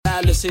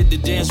let's hit the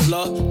dance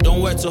floor.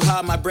 Don't work too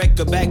hard, might break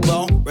a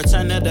backbone.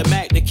 Return to the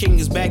Mac, the king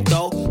is back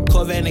though.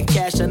 Corvette and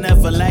cash, I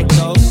never lack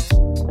those.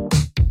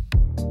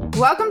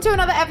 Welcome to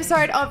another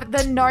episode of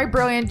the No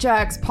Brilliant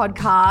Jerks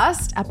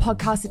podcast, a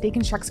podcast that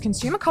deconstructs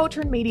consumer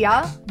culture and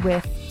media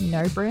with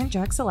no brilliant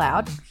jerks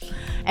allowed.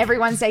 Every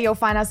Wednesday, you'll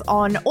find us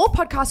on all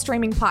podcast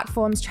streaming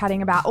platforms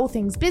chatting about all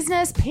things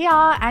business,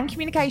 PR, and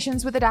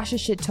communications with a dash of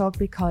shit talk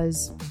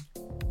because,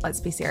 let's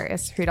be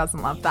serious, who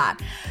doesn't love that?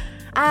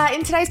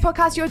 In today's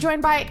podcast, you're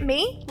joined by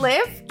me,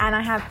 Liv, and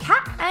I have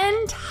Kat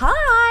and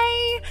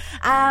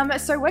Hi.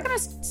 So we're going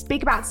to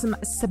speak about some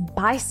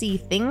spicy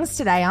things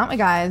today, aren't we,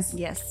 guys?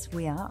 Yes,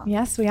 we are.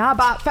 Yes, we are.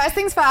 But first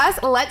things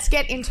first, let's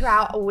get into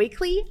our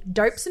weekly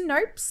Dopes and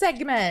Nopes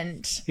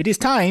segment. It is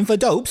time for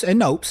Dopes and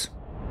Nopes.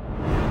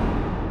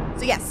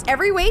 So yes,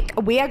 every week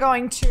we are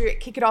going to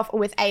kick it off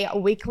with a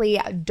weekly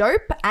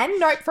dope and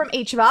nope from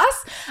each of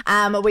us.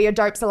 Where your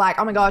dopes are like,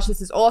 oh my gosh, this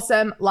is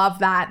awesome, love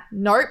that.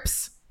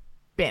 Nopes,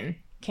 been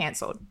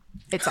cancelled.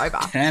 It's over.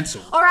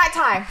 Cancelled. All right,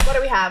 Ty, what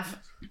do we have?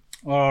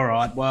 All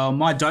right. Well,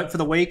 my dope for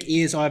the week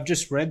is I've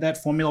just read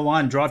that Formula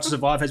One Drive to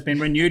Survive has been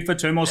renewed for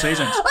 2 more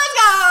seasons. Let's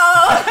go!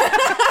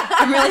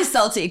 I'm really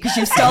salty because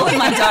you've stolen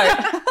my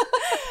dope.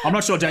 I'm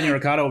not sure Daniel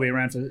Ricciardo will be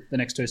around for the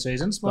next 2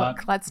 seasons, but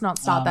Look, let's not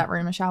start that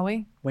rumour, shall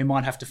we? we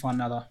might have to find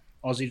another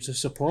Aussie to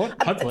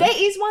support, hopefully. There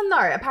is one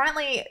though.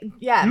 Apparently,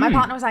 yeah, my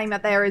partner was saying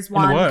that there is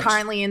one works.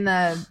 currently in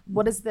the,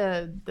 what is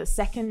the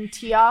second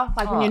tier?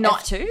 Like when you're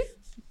not... F2?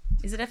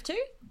 Is it F2?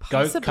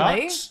 Possibly.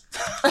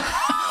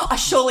 Go-karts?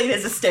 Surely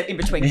there's a step in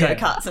between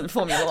go-karts and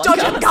Formula 1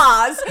 Dodging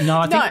cars. No,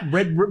 I think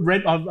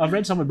Red. I've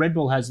read somewhere Red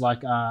Bull has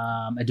like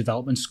a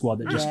development squad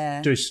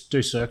that just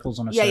do circles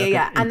on a circuit.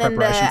 Yeah. And then the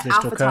preparation for this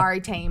to occur.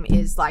 AlphaTauri team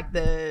is like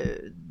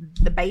the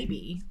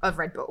baby of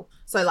Red Bull.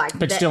 So like,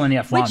 But still in the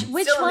F1.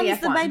 Which Still in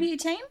one's the the F1. baby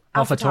team?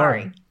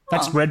 AlphaTauri.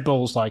 That's Red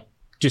Bull's like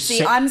just.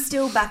 See, I'm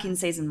still back in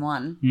season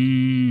 1.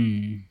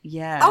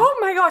 Yeah. Oh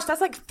my gosh,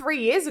 that's like 3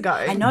 years ago.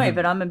 I know,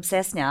 but I'm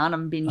obsessed now and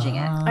I'm binging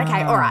it.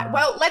 Okay, all right.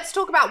 Well, let's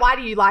talk about why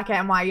do you like it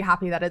and why are you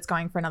happy that it's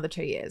going for another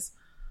 2 years?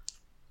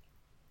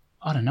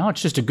 I don't know.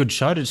 It's just a good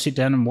show to sit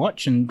down and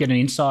watch and get an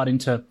insight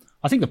into,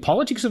 I think, the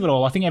politics of it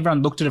all. I think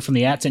everyone looked at it from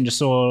the outset and just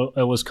saw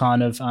it was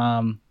kind of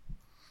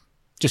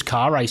just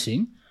car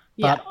racing.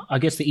 But I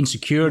guess the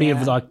insecurity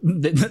of like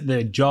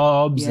the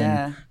jobs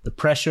and the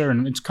pressure,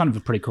 and it's kind of a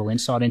pretty cool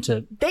insight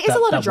into There is a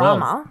lot of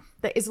drama. world.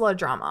 There is a lot of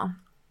drama.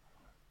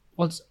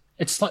 Well,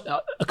 it's like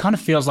it kind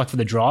of feels like for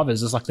the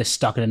drivers, it's like they're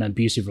stuck in an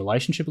abusive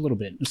relationship a little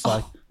bit. It's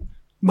like,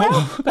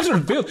 well, that's what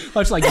it feels.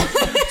 It's like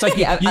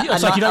you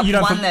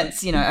don't. One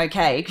that's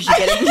okay because you're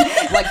getting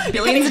like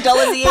billions of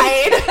dollars a year.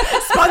 Paid,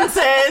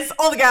 sponsors,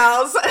 all the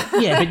girls.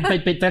 Yeah,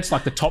 but that's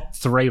like the top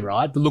 3,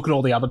 right? But look at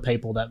all the other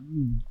people that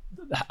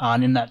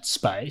aren't in that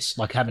space,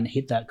 like haven't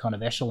hit that kind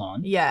of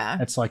echelon. Yeah.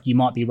 It's like you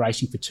might be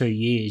racing for 2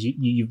 years.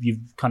 You've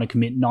kind of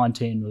commit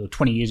 19 or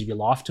 20 years of your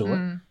life to it.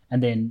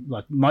 And then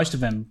like most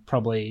of them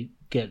probably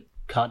get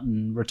cut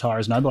and retire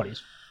as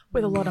nobodies.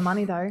 With a lot of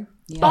money though.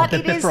 Yeah.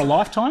 But for a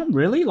lifetime,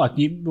 really? Like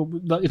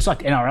it's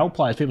like NRL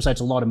players. People say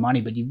it's a lot of money,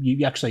 but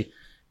you actually,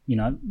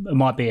 it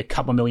might be a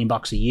couple of $1 million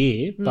a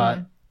year,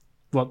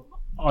 but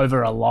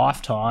over a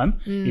lifetime,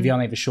 if you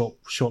only have a short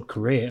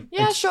career,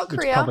 short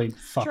career. It's probably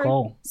fuck True.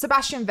 all.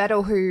 Sebastian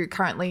Vettel, who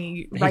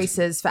currently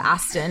races for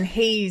Aston,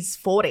 he's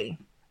 40.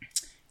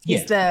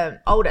 He's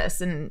the oldest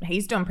and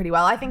he's doing pretty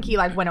well. I think he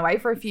went away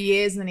for a few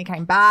years and then he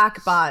came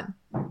back, but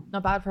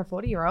not bad for a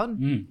 40-year-old.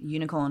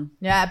 Unicorn.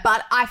 Yeah,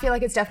 but I feel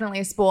like it's definitely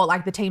a sport.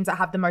 Like the teams that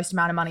have the most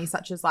amount of money,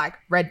 such as like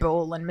Red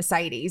Bull and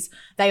Mercedes,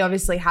 they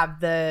obviously have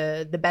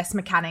the best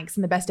mechanics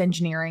and the best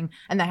engineering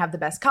and they have the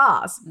best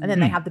cars and then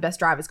they have the best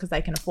drivers because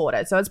they can afford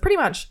it. So it's pretty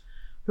much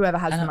whoever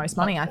has the most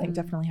money, I think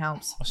definitely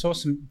helps. I saw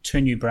 2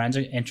 new brands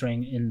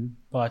entering in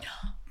by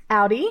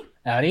Audi.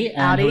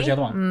 And who was the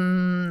other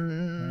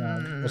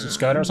one? Was it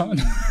Skoda or something?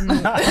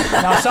 No,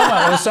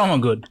 it was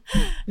someone good.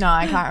 No,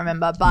 I can't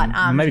remember.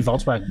 But maybe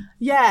Volkswagen.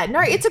 Yeah, no,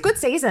 it's a good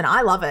season.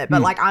 I love it.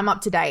 But I'm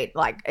up to date.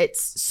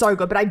 It's so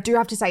good. But I do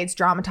have to say it's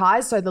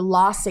dramatized. So the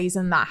last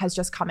season that has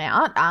just come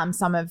out,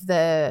 some of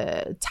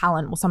the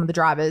talent, well, some of the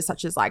drivers,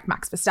 such as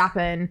Max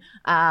Verstappen,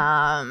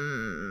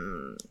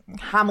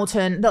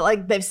 Hamilton,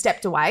 that they've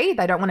stepped away.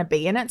 They don't want to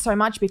be in it so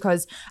much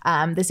because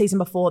the season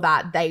before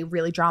that, they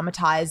really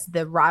dramatized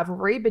the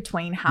rivalry between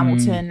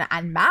Hamilton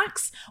and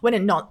Max when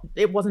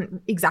it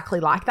wasn't exactly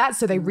like that.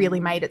 So they really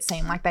made it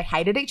seem like they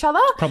hated each other.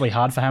 Probably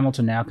hard for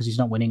Hamilton now because he's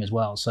not winning as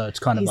well. So it's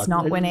kind of he's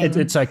not winning.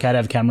 It's okay to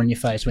have a camera in your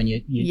face when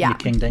you're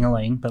king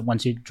ding-a-ling, but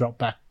once you drop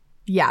back.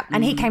 Yeah,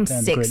 and he came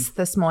 6th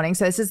this morning.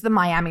 So this is the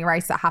Miami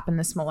race that happened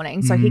this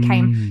morning. So he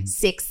came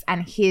 6th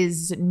and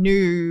his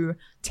new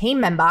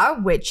team member,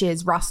 which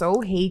is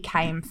Russell, he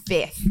came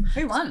 5th.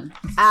 Who won?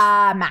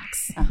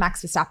 Max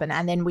Verstappen.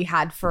 And then we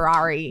had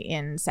Ferrari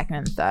in 2nd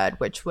and 3rd,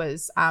 which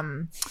was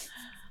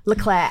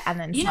Leclerc and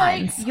then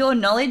Sainz. Your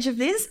knowledge of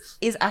this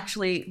is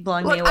actually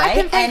blowing me Look, away. I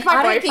can thank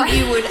my boyfriend.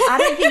 I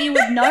don't think you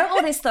would know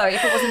all this though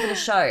if it wasn't for the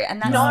show.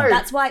 And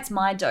that's why it's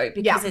my dope,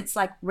 because it's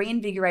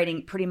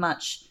reinvigorating pretty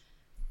much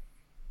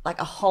like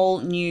a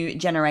whole new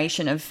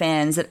generation of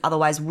fans that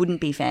otherwise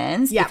wouldn't be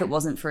fans Yeah. if it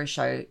wasn't for a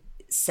show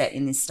set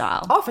in this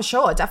style. Oh, for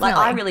sure, definitely.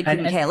 Like I really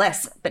couldn't care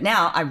less, but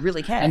now I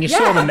really care. And you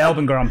saw the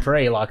Melbourne Grand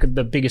Prix, like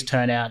the biggest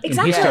turnout in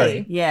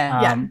history.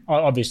 Yeah.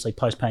 Obviously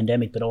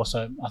post-pandemic, but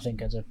also I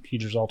think as a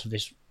huge result of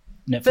this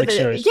Netflix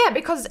series. Yeah,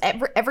 because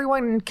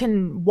everyone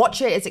can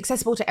watch it. It's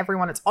accessible to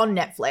everyone. It's on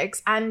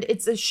Netflix, and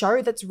it's a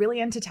show that's really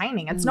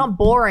entertaining. It's not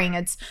boring.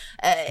 It's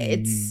Do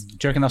you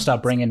reckon they'll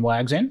start bringing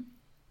wags in?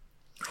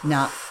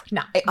 No.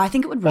 No. I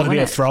think it would That'll ruin be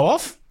a it.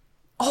 throw-off?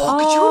 Oh,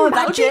 could you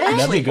that would be imagine?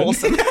 That'd be good.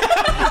 awesome.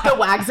 The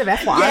wags of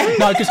F1.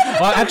 No, because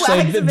actually,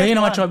 Wags of V and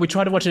I F1. we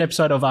tried to watch an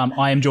episode of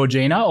I Am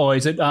Georgina, or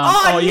is it?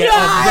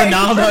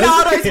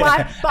 Ronaldo's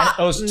wife. But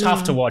It was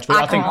tough to watch, but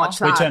I I think can't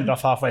watch we that. turned it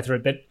off halfway through.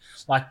 But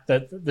like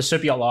the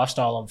super yacht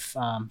lifestyle of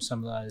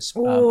some of those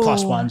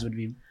plus ones would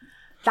be.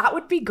 That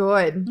would be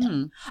good.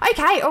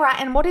 Okay, all right.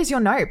 And what is your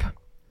nope?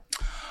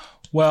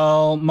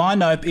 Well, my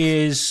nope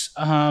is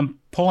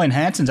Pauline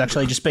Hanson's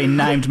actually just been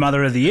named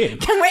Mother of the Year.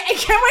 Can we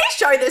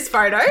show this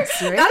photo?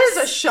 That is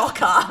a shocker.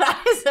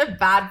 That is a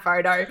bad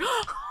photo.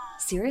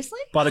 Seriously?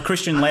 By the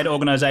Christian-led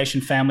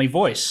organisation Family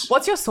Voice.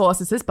 What's your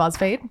source? Is this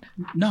BuzzFeed?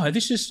 No,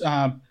 this is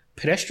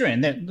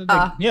pedestrian.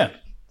 Yeah.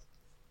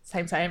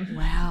 Same.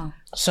 Wow.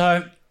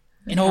 So,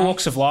 in all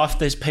walks of life,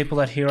 there's people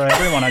that hero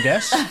everyone, I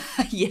guess.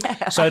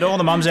 Yeah. So, to all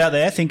the mums out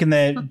there thinking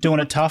they're doing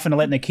it tough and are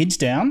letting their kids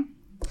down,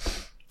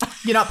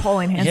 You're not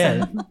Pauline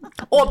Hanson. yeah,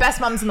 Or best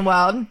mums in the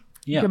world.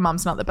 Yeah. Your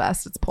mum's not the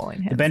best. It's Pauline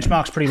the Hanson.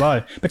 benchmark's pretty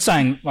low. But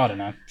saying, I don't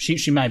know,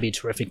 she may be a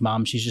terrific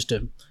mum. She's just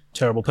a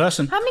terrible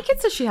person. How many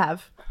kids does she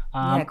have?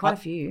 Yeah, quite a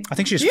few. I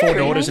think she has 4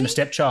 daughters and a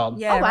stepchild.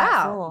 Yeah, Oh, right,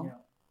 wow.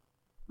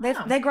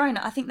 4. They're grown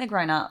up. I think they're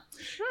grown up.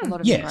 A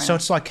lot of them Yeah, grown so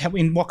up. it's like,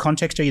 in what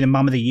context are you the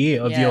mum of the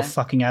year of Yeah. your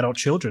fucking adult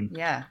children?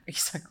 Yeah,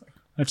 exactly.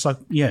 It's like,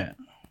 yeah,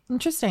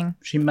 Interesting.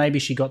 she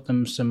got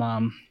them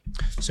some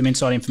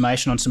inside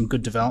information on some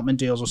good development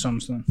deals or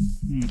something.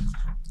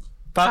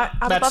 But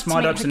I would love that's to my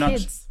meet dopes her and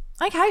nubs. kids.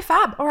 Okay,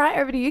 fab. All right,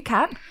 over to you,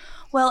 Kat.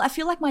 Well, I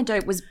feel like my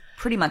dope was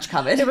pretty much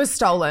covered. It was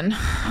stolen.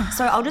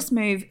 So I'll just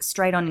move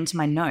straight on into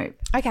my nope.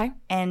 Okay.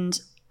 And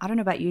I don't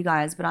know about you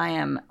guys, but I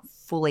am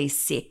fully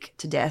sick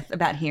to death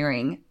about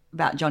hearing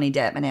about Johnny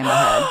Depp and Amber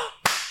Heard.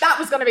 That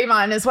was going to be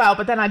mine as well,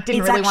 but then I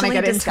didn't It's really want to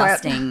actually get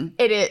disgusting. into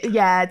it. It is,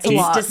 yeah, it's a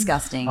lot. It's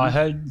disgusting. I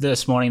heard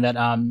this morning that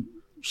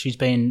she's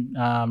been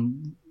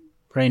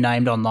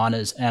renamed online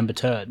as Amber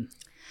Turd.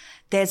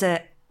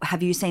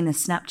 Have you seen the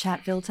Snapchat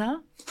filter?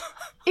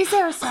 Is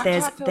there a Snapchat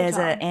filter? There's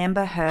a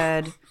Amber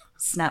Heard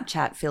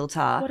Snapchat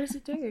filter. What does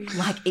it do?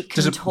 Like it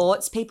Does it-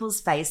 contorts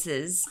people's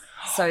faces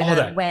so that-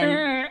 that when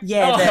I think is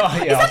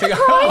that the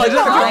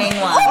crying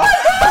one.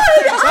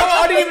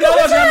 I didn't even know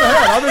that was Amber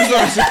Heard. I was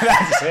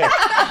that's it.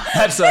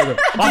 That's so good.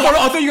 I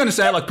thought you were going to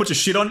say it like puts a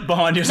shit on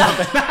behind you or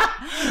something.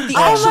 The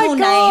Oh actual my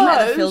name of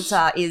gosh. the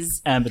filter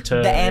is Amber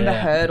Turd. the Amber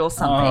yeah. Heard or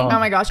something. Oh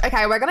my gosh.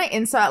 Okay, we're going to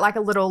insert like a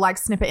little like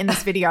snippet in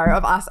this video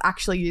of us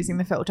actually using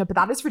the filter, but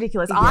that is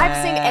ridiculous. I've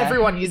seen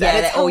everyone use Yeah, it.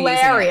 It's they're all using it.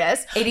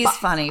 hilarious. It is But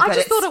funny, I but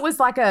just thought it's- it was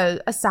like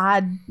a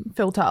sad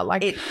filter.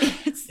 Like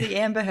It's the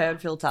Amber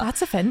Heard filter.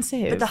 that's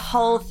offensive. But the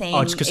whole thing.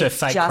 Oh, it's because they're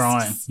fake just-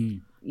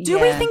 crying. Do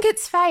we yeah. think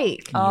it's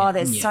fake? Oh,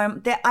 there's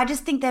I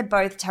just think they're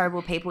both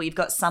terrible people. You've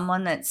got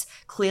someone that's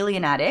clearly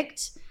an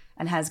addict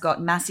and has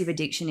got massive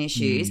addiction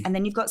issues, and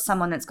then you've got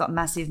someone that's got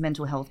massive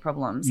mental health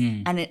problems,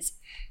 and it's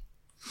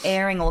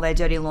airing all their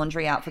dirty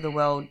laundry out for the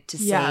world to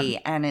see. Yeah.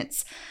 And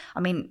it's,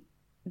 I mean,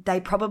 they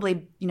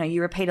probably,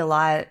 you repeat a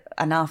lie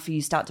enough,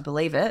 you start to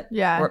believe it,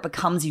 Yeah. or it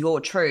becomes your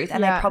truth,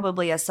 and Yeah. they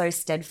probably are so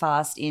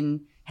steadfast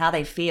in how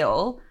they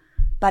feel.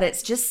 But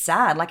it's just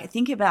sad. Like,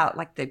 think about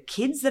like the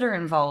kids that are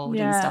involved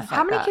and stuff like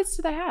How many that. kids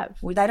do they have?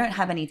 Well, they don't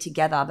have any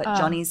together, but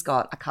Johnny's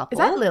got a couple.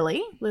 Is that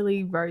Lily?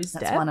 Lily Rose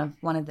That's Depp?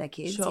 one of their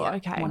kids. Sure, yeah,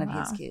 okay, one of wow.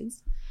 his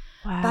kids.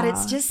 Wow. But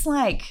it's just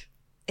like,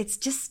 it's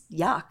just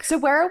yuck. So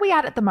where are we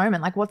at the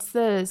moment? Like, what's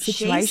the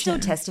situation? She's still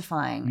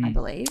testifying, I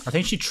believe. I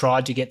think she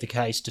tried to get the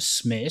case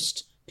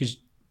dismissed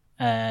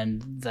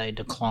and they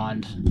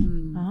declined.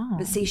 Oh.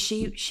 But see,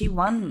 she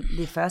won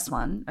the first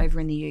one over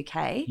in the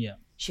UK. Yeah.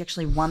 She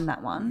actually won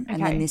that one,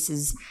 and Okay. then this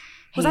is.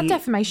 Was that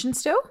defamation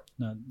still?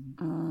 No,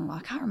 I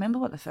can't remember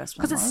what the first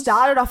one was. Because it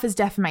started off as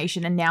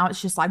defamation and now it's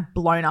just like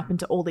blown up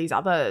into all these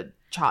other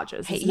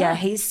charges. isn't it?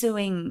 He's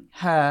suing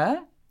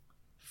her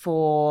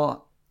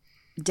for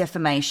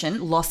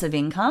defamation, loss of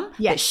income. But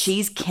Yes.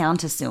 she's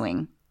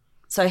countersuing.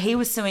 So he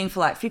was suing for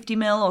like 50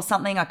 mil or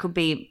something. I could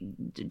be,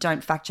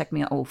 don't fact check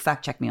me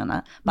on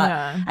that. But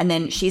Yeah. and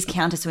then she's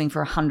countersuing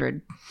for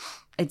 100.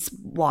 It's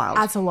wild.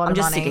 That's a lot I'm of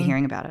just sick money. of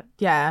hearing about it.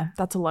 Yeah,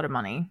 that's a lot of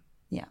money.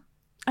 Yeah.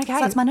 Okay. So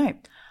that's my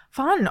note.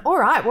 Fun. All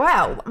right.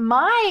 Well,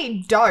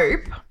 my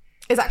dope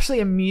is actually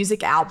a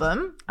music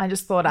album. I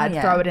just thought I'd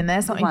yeah. throw it in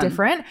there, something Good one.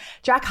 different.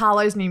 Jack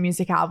Harlow's new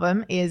music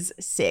album is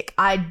sick.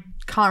 I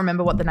can't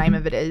remember what the name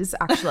of it is,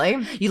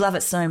 actually. You love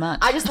it so much.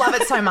 I just love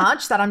it so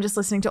much that I'm just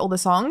listening to all the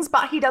songs,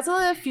 but he does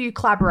a few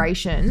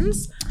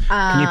collaborations.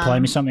 Can you play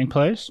me something,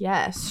 please?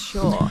 Yes,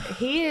 sure.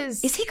 He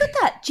is... Is he got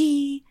that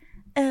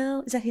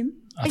GL? Is that him?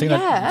 I think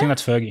Yeah.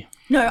 that's Fergie.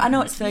 No, I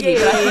know it's Fergie,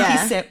 Yeah, but I think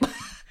yeah. he said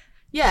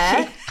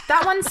Yeah,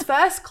 that one's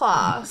First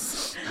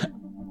Class.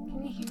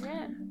 Can you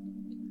hear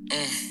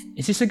it?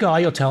 Is this a guy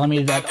you're telling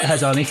me that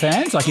has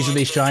OnlyFans? Like, is it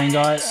the Australian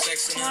guy?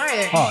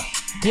 No. Oh,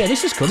 yeah,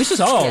 this is cool. This is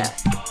old. Yeah.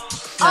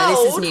 No, this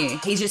is Old? new.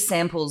 He just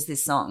samples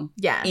this song.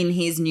 Yeah. In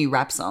his new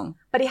rap song.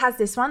 But he has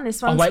this one.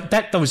 This one. Oh, wait,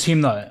 that was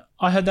him, though.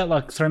 I heard that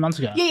like 3 months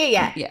ago.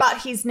 Yeah. But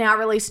he's now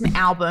released an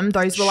album.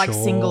 Those were like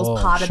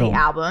singles part of the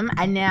album.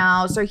 And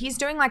now, so he's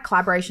doing like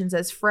collaborations.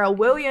 There's Pharrell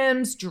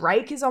Williams,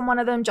 Drake is on one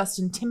of them,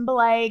 Justin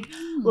Timberlake,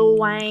 Lil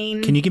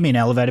Wayne. Can you give me an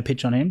elevator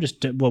pitch on him?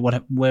 Just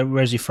where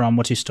is he from?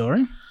 What's his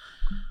story?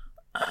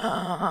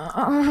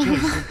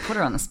 Jeez, put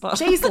her on the spot.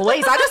 Jeez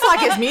Louise, I just like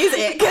his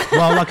music.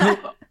 Well,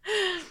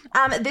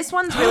 like This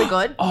one's really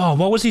good. oh,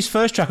 what was his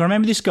first track? I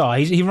remember this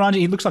guy. He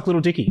looks like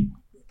Little Dicky.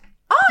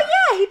 Oh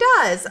yeah, he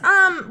does.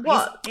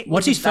 What?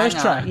 What's his first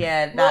track?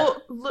 Yeah, that.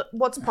 Well, look,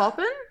 what's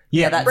poppin'?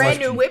 Yeah, that's Brand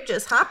new whip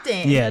just hopped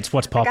in. Yeah, it's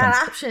What's Poppin'.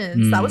 Got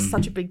options. That was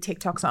such a big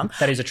TikTok song.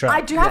 That is a track.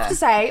 I do have to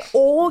say,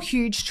 all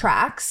huge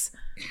tracks,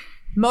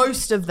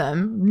 most of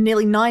them,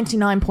 nearly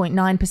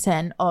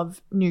 99.9%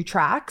 of new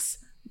tracks,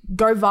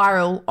 go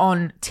viral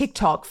on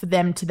TikTok for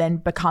them to then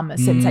become a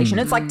sensation.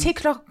 It's like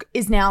TikTok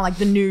is now like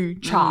the new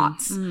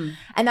charts. And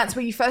that's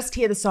where you first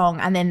hear the song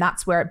and then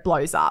that's where it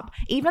blows up.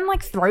 Even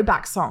like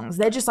throwback songs,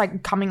 they're just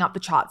like coming up the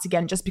charts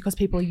again just because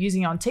people are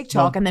using it on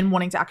TikTok and then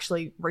wanting to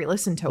actually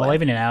re-listen to it. Well,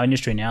 even in our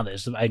industry now,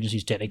 there's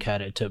agencies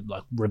dedicated to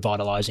like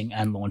revitalizing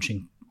and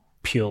launching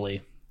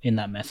purely in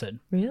that method.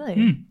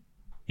 Really?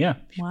 Yeah.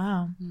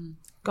 Wow.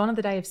 Gone are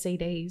the day of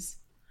CDs.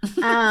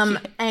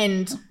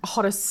 And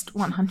hottest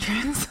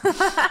 100s.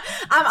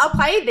 I'll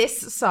play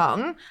this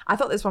song. I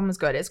thought this one was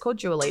good. It's called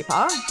Dua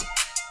Lipa.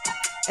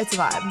 It's a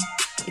vibe.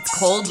 It's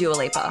called Dua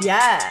Lipa.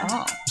 Yeah.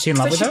 Oh. Is he in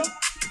love with her?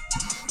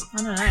 I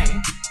don't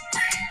know.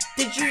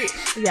 Did you?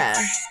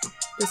 Yeah.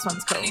 This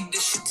one's cool.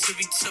 It's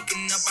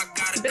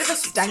a bit of a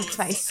stank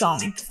face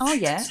song. Oh,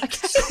 yeah.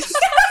 Okay.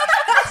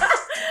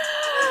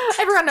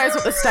 Everyone knows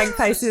what the stank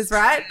face is,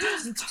 right?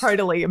 I'm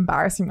totally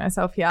embarrassing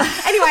myself here.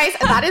 Anyways,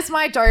 that is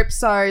my dope.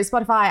 So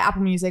Spotify,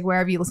 Apple Music,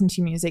 wherever you listen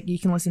to music, you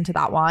can listen to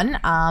that one.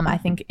 I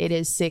think it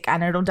is sick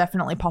and it'll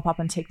definitely pop up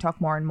on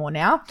TikTok more and more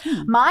now.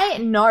 My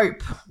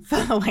nope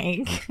for the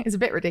week is a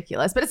bit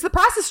ridiculous, but it's the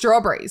price of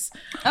strawberries.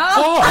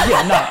 Oh,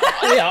 yeah,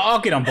 no. Yeah, I'll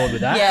get on board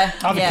with that. Yeah,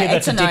 I have a yeah, kid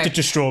that's it's a addicted nope.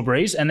 to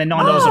strawberries and they're $9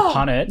 a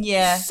punnet.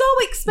 Yeah. So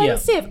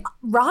expensive.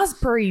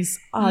 Raspberries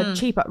are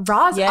cheaper.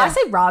 Yeah. I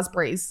say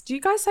raspberries. Do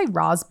you guys say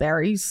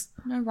raspberries?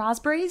 No,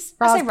 raspberries?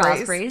 I say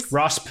Raspberries.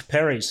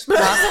 raspberries. Raspberries.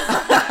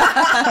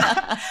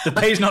 The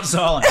P's not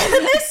silent.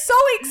 They're so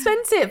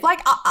expensive.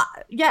 Like,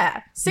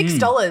 yeah,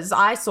 $6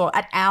 I saw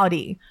at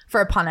Aldi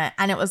for a punnet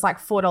and it was like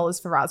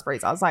 $4 for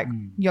raspberries. I was like,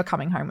 you're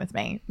coming home with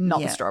me,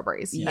 not the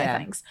strawberries. No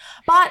thanks.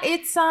 But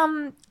it's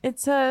an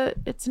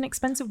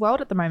expensive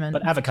world at the moment.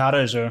 But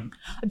avocados are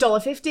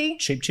 $1.50.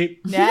 cheap.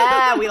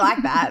 Yeah, we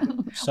like that.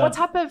 So- What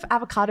type of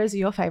avocados are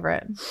your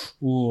favorite?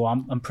 Ooh,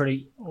 I'm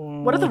pretty.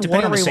 What are the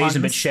depending on the watery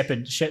season, ones?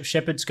 but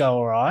Shepherds go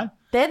all right.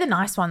 They're the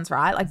nice ones,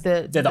 right? Like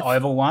They're the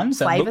oval ones.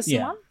 That look,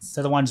 flavoursome ones?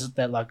 They're the ones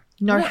that like.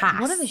 no What,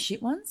 Hass. what are the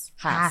shit ones?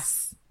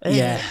 Hass?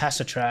 Yeah,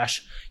 Hass are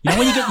trash. You know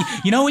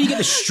when you get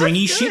the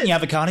stringy shit in the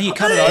avocado, you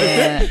cut it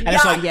open, and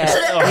it's like,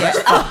 that's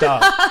fucked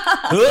up.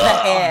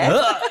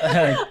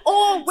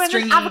 Or when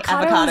Stringy an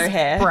avocado avocado is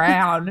hair.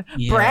 brown.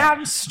 Yeah.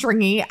 Brown,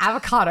 stringy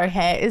avocado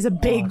hair is a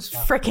big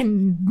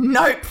freaking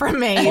note from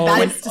me.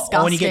 That is disgusting.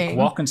 Or when you get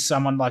guac and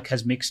someone like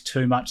has mixed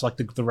too much, like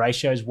the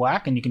ratio's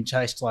whack, and you can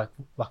taste like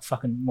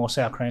fucking more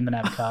sour cream than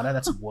avocado.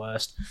 That's the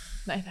worst.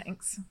 No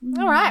thanks.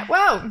 All right,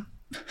 well,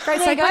 great There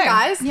you segment, go.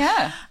 guys.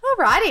 Yeah.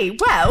 Alrighty,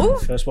 well,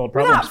 First world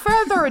without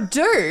problems. further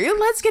ado,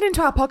 let's get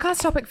into our podcast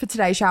topic for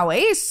today, shall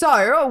we?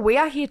 So we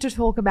are here to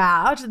talk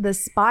about the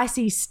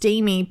spicy,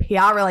 steamy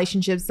PR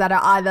relationships that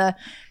are either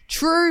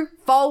true,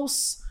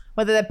 false,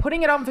 whether they're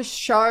putting it on for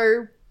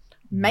show,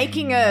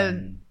 making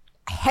a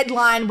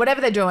headline, whatever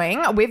they're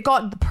doing. We've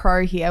got the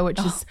pro here, which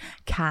is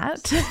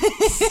Kat.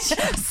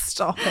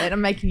 Stop it.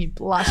 I'm making you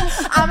blush.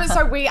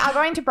 So we are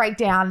going to break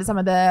down some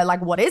of the,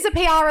 like, what is a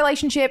PR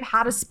relationship,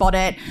 how to spot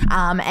it,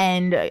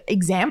 and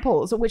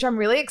examples, which I'm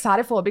really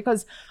excited for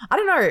because, I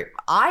don't know,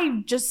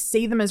 I just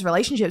see them as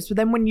relationships. But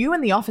then when you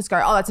in the office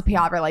go, oh, that's a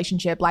PR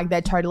relationship, like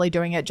they're totally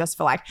doing it just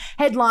for like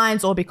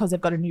headlines or because they've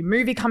got a new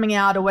movie coming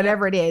out or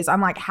whatever it is. I'm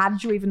like, how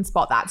did you even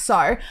spot that?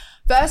 So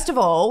first of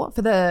all,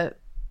 for the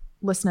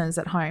listeners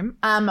at home,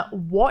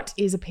 what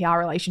is a PR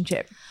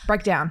relationship?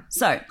 Break down.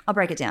 So I'll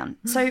break it down.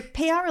 So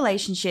PR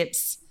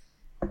relationships,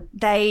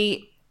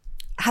 they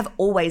have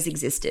always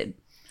existed,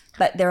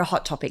 but they're a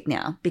hot topic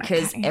now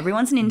because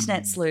everyone's an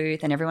internet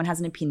sleuth and everyone has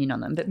an opinion on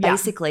them. But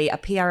basically a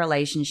PR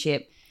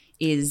relationship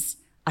is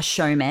a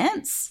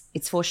showmance.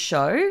 It's for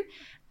show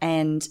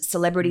and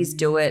celebrities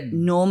do it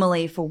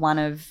normally for one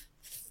of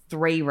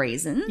three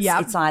reasons.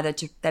 Yep. It's either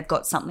they've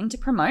got something to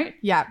promote,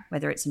 Yeah.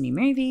 whether it's a new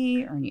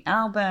movie or a new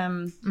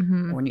album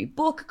or a new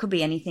book, could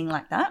be anything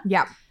like that.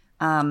 Yeah.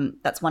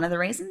 That's one of the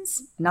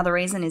reasons. Another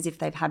reason is if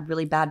they've had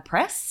really bad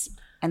press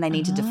and they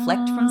need to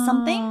deflect from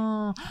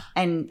something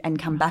and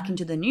come back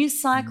into the news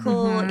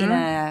cycle in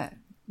a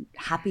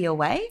happier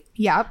way.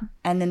 Yep.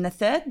 And then the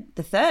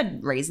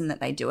third reason that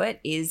they do it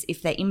is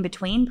if they're in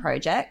between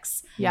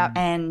projects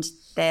and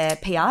their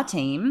PR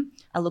team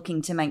are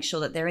looking to make sure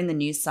that they're in the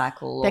news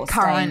cycle or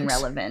staying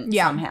relevant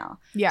somehow.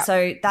 Yeah.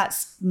 So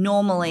that's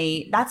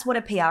what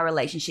a PR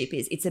relationship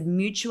is. It's a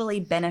mutually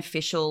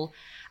beneficial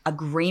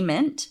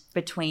agreement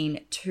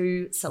between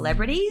two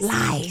celebrities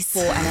for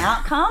an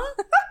outcome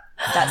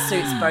that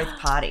suits both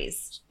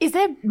parties. Is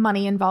there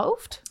money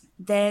involved?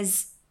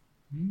 There's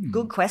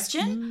good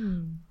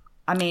question.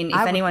 I mean,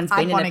 if anyone's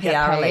been in a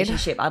PR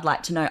relationship, I'd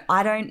like to know.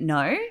 I don't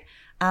know.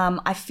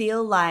 I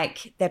feel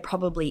like there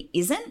probably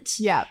isn't.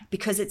 Yeah.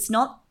 Because it's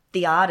not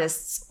the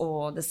artists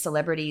or the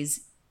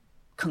celebrities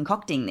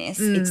concocting this.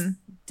 It's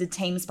the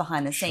teams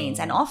behind the scenes.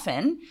 And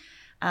often,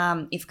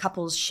 if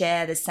couples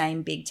share the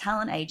same big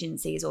talent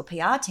agencies or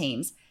PR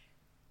teams,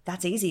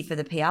 that's easy for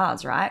the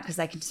PRs, right? Because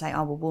they can say,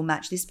 oh, well, we'll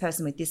match this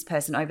person with this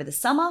person over the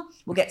summer.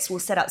 We'll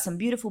set up some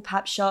beautiful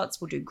pap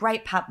shots. We'll do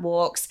great pap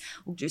walks.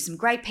 We'll do some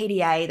great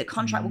PDA. The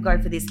contract will go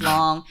for this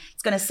long.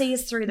 It's going to see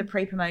us through the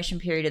pre-promotion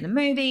period of the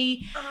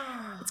movie.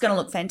 It's going to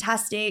look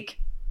fantastic.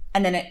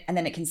 And then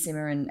it can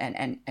simmer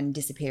and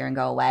disappear and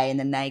go away, and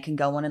then they can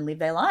go on and live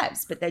their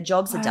lives. But their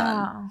jobs are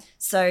done.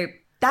 So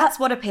that's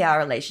what a PR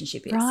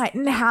relationship is. Right.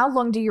 And how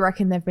long do you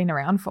reckon they've been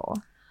around for?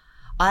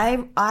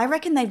 I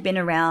reckon they've been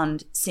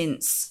around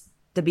since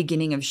the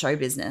beginning of show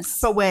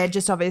business. But we're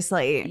just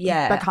obviously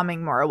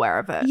becoming more aware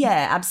of it.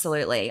 Yeah,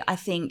 absolutely. I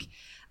think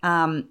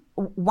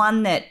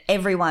one that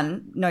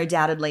everyone no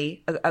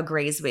doubtedly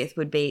agrees with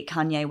would be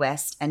Kanye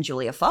West and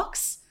Julia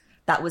Fox.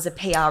 That was a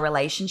PR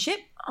relationship.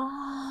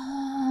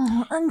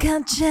 Oh,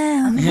 Uncut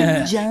Gems.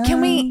 Yeah.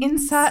 Can we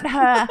insert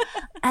her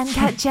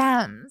Uncut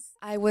Gems?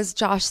 I was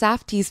Josh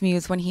Safdie's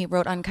muse when he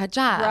wrote Uncut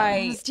Gems.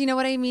 Right. Do you know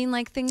what I mean?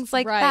 Like things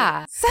like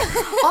that.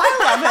 I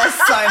love her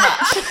so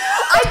much.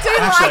 I do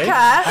like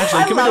her.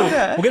 Actually,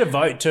 we'll get a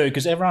vote too,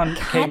 because everyone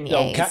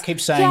Kat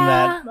keeps saying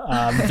that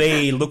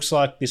V looks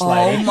like this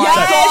lady. My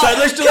God. So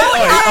let's do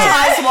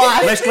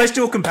it. Let's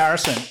do a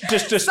comparison.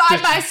 Just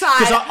side by side.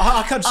 Because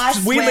I can't,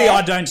 weirdly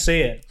I don't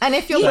see it. And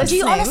if you're listening, do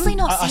you honestly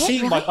not see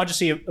it? I just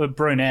see a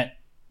brunette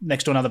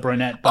next to another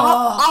brunette. But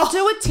I'll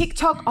do a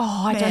TikTok.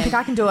 Oh, I don't think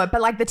I can do it. But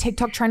like the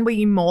TikTok trend where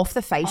you morph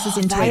the faces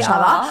into each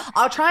other.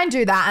 I'll try and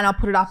do that and I'll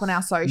put it up on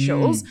our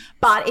socials.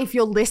 But if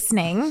you're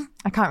listening,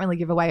 I can't really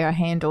give away her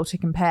handle to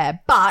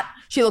compare. But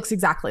she looks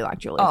exactly like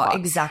Julia Fox.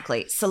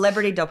 Exactly.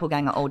 Celebrity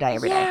doppelganger all day,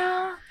 every day.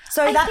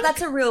 So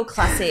that's a real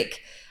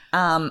classic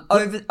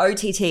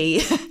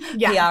OTT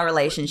PR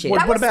relationship.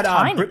 What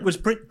about was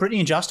Britney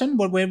and Justin?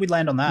 Where did we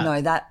land on that? No,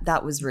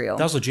 that was real.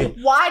 That was legit.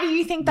 Why do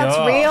you think that's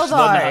real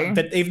though? No,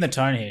 but even the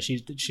tone here,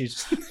 she's.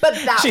 But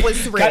that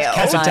was real.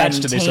 Kat's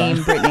attached to this Team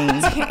one.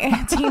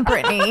 Britney. Team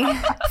Britney.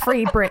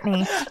 Free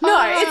Britney.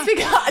 No, it's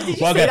because did you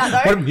see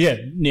that though?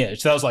 Yeah.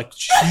 So I was like,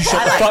 you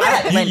shut the fuck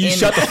up. You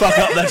shut the fuck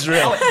up. That's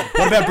real.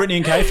 What about Britney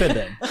and Kete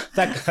then?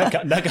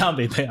 That can't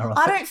be PR. Right?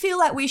 I don't feel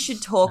like we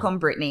should talk on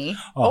Britney.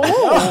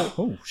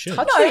 Oh shit.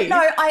 No,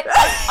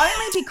 I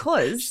only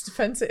because it's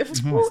defensive.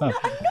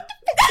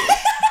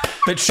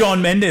 But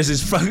Shawn Mendes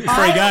is free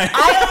game.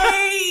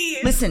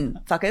 Listen,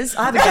 fuckers,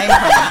 I have a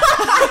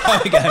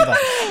game plan.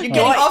 You're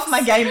getting off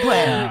my game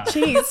plan.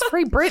 Jeez,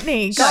 free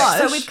Britney. Gosh.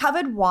 So we've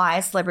covered why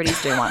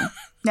celebrities do one.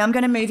 Now I'm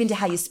going to move into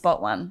how you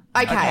spot one.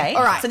 Okay.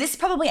 All right. So this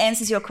probably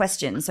answers your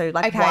question. So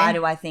why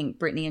do I think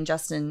Britney and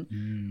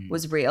Justin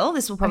was real?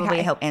 This will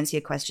probably help answer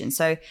your question.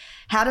 So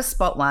how to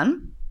spot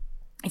one.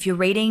 If you're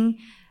reading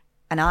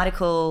an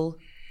article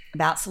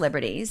about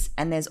celebrities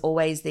and there's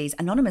always these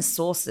anonymous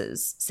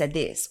sources said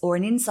this or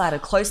an insider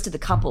close to the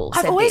couple said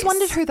this. I've always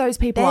wondered who those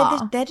people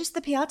are. They're just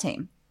the PR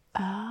team.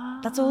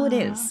 That's all it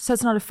is. So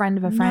it's not a friend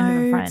of a friend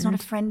of a friend. It's not a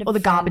friend of or the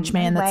a friend. garbage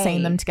man that's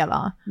seen them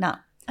together. No.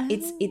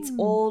 It's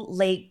all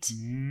leaked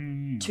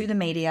to the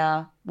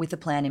media with a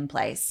plan in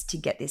place to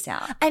get this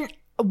out. And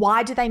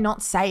why do they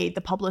not say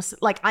the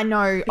publicist? Like, I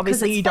know because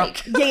obviously you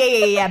fake. don't.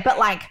 Yeah. But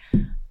like,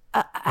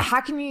 how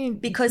can you?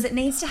 Because it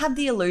needs to have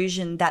the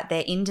illusion that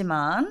they're in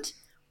demand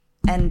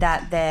and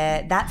that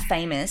they're that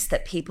famous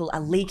that people are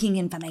leaking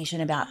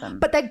information about them.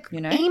 But they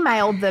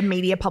emailed the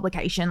media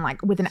publication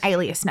like with an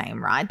alias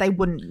name, right? They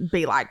wouldn't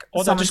be like,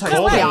 or they just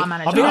call it.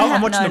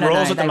 I'm watching the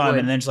Royals at the moment,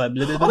 and then it's like,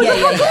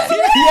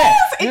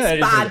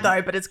 it's bad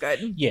though, but it's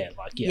good. Yeah.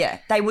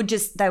 They would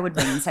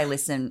ring and say,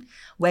 listen,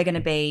 we're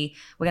going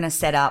to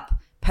set up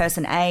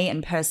person A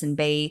and person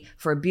B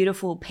for a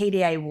beautiful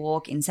PDA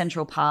walk in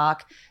Central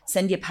Park.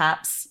 Send your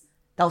paps.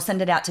 They'll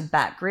send it out to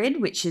Backgrid,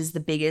 which is the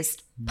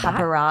biggest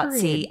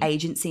paparazzi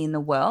agency in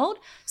the world.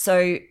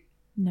 So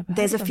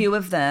there's a few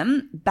of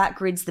them.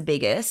 Backgrid's the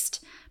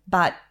biggest,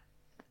 but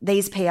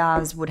these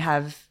PRs would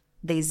have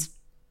these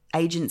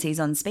agencies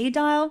on speed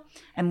dial.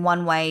 And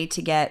one way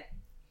to get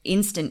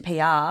instant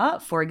PR,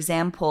 for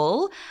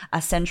example,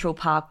 a Central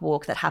Park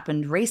walk that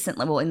happened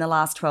recently, in the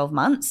last 12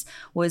 months,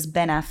 was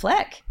Ben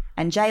Affleck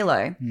and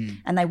J-Lo.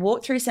 And they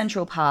walked through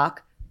Central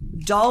Park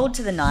dolled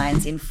to the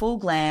nines in full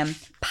glam,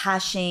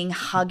 pashing,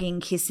 hugging,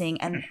 kissing,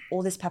 and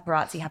all this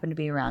paparazzi happened to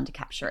be around to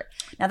capture it.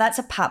 Now that's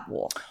a pap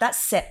walk. That's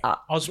set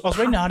up. I was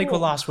reading an article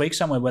last week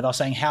somewhere where they were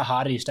saying how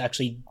hard it is to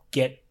actually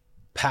get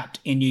papped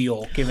in New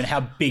York, given how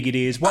big it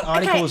is. What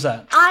article was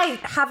that? I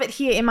have it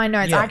here in my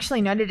notes. Yeah. I actually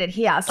noted it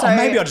here. So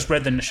maybe I just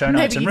read the show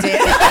notes. Maybe you did.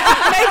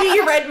 Maybe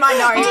you read my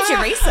notes. Did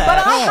your research?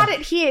 But I had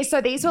it here. So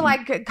these were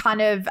like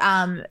kind of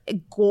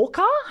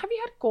Gawker. Have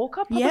you had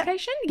Gawker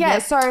publication? Yeah.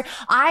 Yep. So I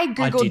I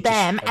Googled did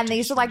them just- I and did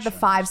these just are like the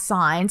 5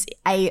 signs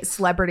a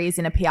celebrity is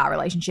in a PR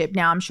relationship.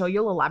 Now, I'm sure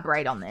you'll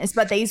elaborate on this,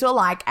 but these were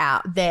like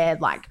their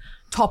like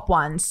top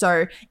ones.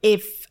 So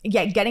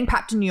getting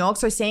papped in New York.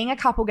 So seeing a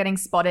couple getting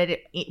spotted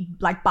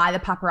like by the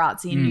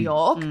paparazzi in New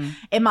York,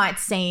 it might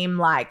seem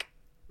like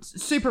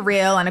super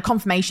real and a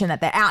confirmation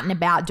that they're out and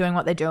about doing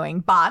what they're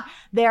doing. But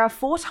there are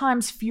 4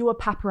 times fewer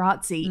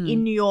paparazzi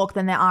in New York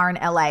than there are in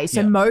LA.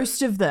 So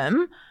most of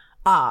them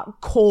are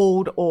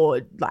called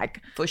or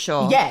like For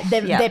sure. Yeah,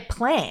 they're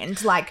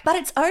planned. Like, But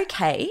it's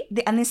okay.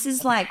 And this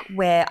is like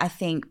where I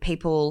think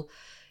people,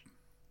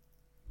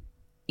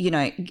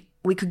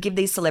 we could give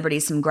these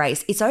celebrities some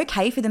grace. It's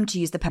okay for them to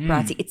use the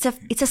paparazzi.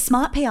 It's a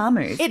smart PR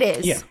move. it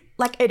is. Yeah.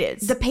 Like it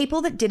is. The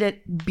people that did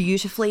it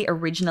beautifully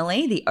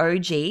originally, the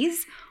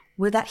OGs,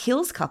 were that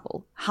Hills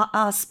couple.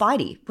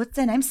 Spidey. What's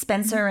their name?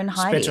 Spencer and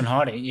Heidi. Spencer and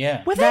Heidi,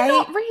 yeah. Were they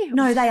not real?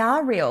 No, they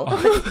are real.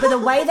 but the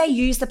way they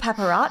use the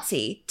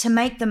paparazzi to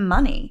make them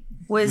money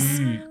was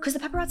because the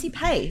paparazzi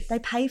pay. They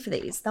pay for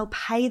these. They'll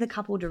pay the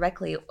couple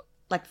directly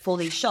like for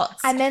these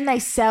shots. And then they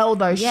sell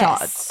those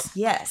shots.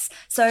 Yes.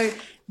 So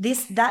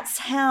that's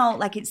how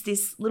like it's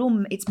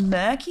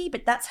murky,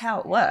 but that's how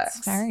it works.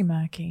 It's very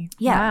murky.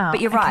 Yeah. Wow,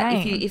 But you're right.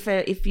 okay.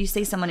 If you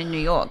see someone in New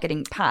York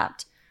getting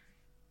papped,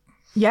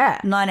 Yeah.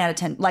 9 out of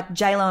 10, like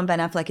J-Lo and Ben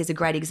Affleck is a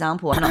great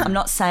example. I'm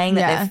not saying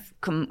that Yeah.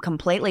 they're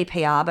completely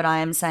PR, but I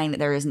am saying that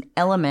there is an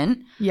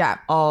element Yeah.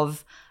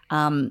 of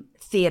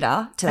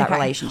theatre to that Okay.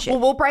 relationship. Well,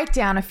 we'll break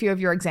down a few of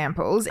your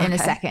examples in a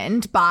Okay.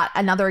 second, but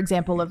another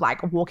example of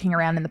like walking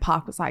around in the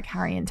park was like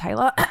Harry and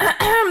Taylor.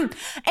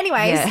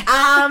 Anyways,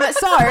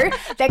 so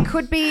there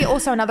could be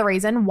also another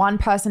reason one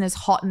person is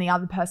hot and the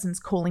other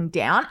person's cooling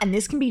down, and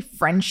this can be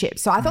friendship.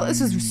 So I thought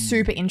this was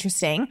super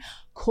interesting.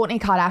 Kourtney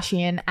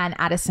Kardashian and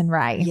Addison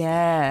Rae.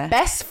 Yeah.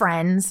 Best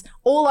friends,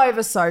 all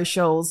over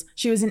socials.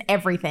 She was in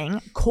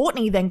everything.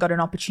 Kourtney then got an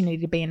opportunity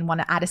to be in one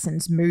of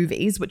Addison's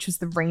movies, which was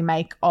the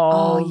remake of...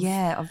 Oh,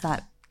 yeah, of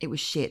that. It was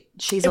shit.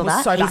 She's It all was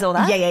that? so He's bad. all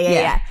that?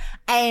 Yeah.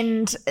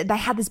 And they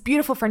had this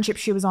beautiful friendship.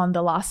 She was on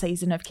the last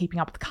season of Keeping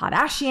Up with the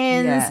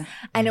Kardashians. Yeah.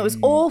 And it was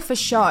all for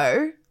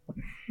show.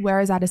 Where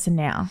is Addison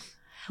now?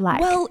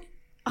 Like, Well,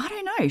 I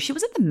don't know. She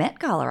was at the Met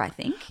Gala, I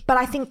think. but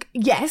I think,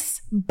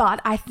 yes, but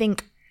I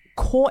think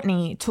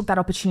Kourtney took that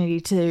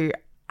opportunity to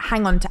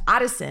hang on to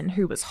Addison,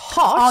 who was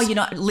hot. Oh, you're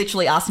not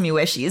literally asking me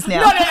where she is now.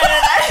 No.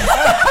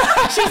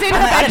 She's in her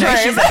I don't know. bedroom.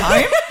 She's at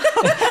home.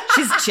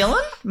 She's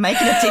chilling,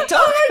 making a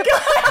TikTok.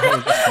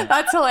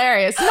 That's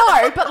hilarious.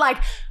 No, but like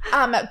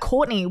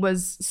Kourtney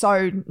was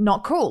so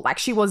not cool. Like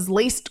she was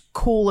least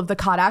cool of the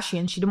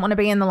Kardashians. She didn't want to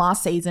be in the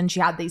last season.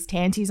 She had these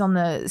tanties on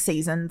the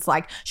seasons.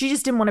 Like she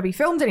just didn't want to be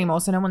filmed anymore.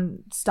 So no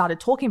one started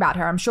talking about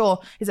her. I'm sure,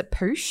 is it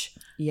Poosh?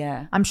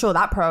 Yeah. I'm sure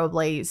that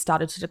probably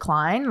started to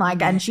decline.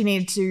 Like, and she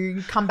needed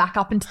to come back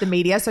up into the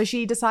media. So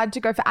she decided to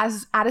go for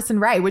Addison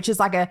Rae, which is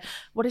like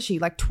what is she,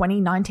 like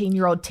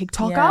 19-year-old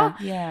TikToker?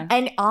 Yeah.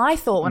 And I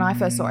thought when I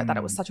first saw it that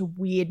it was such a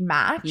weird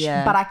match.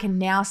 Yeah. But I can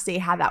now see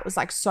how that was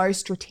like so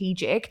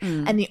strategic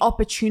and the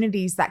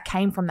opportunities that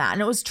came from that.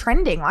 And it was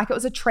trending. Like it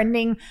was a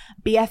trending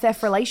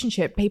BFF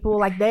relationship. People were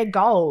like their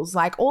goals,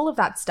 like all of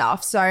that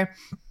stuff. So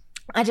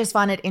I just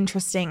find it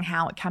interesting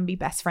how it can be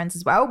best friends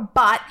as well.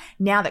 But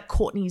now that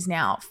Kourtney's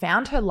now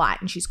found her light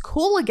and she's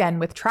cool again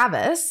with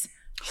Travis,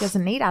 she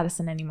doesn't need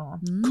Addison anymore.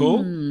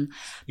 Cool.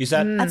 Is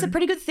that That's a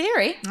pretty good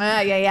theory.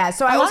 Yeah.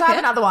 So I also like have it.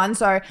 another one.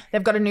 So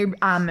they've got a new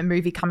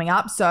movie coming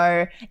up.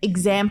 So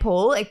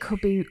example, it could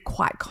be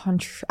quite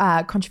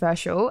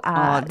controversial.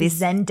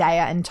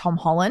 Zendaya and Tom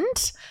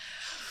Holland.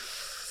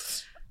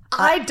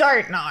 I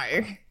don't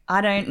know.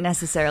 I don't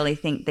necessarily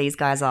think these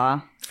guys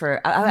are for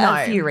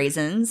a few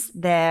reasons.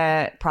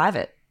 They're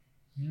private.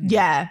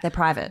 Yeah. They're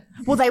private.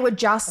 Well, they were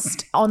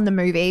just on the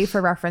movie,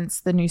 for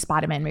reference, the new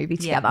Spider-Man movie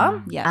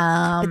together.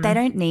 Yeah. But they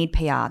don't need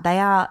PR. They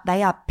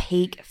are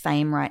peak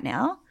fame right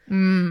now.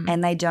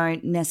 And they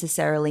don't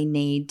necessarily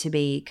need to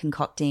be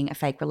concocting a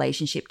fake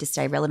relationship to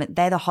stay relevant.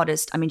 They're the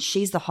hottest. I mean,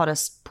 she's the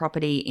hottest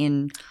property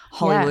in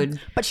Hollywood. Yeah.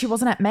 But she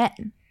wasn't at Met,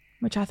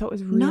 which I thought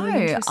was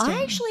really interesting.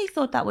 I actually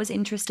thought that was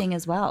interesting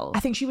as well. I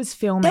think she was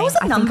filming. There was I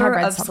a think I number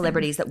read of something.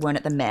 celebrities that weren't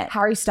at the Met.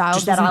 Harry Styles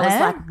Just that I wasn't was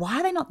there. like, why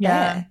are they not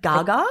Yeah. there?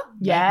 Gaga?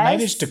 Yes.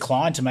 maybe it's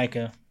declined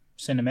to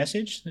send a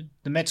message?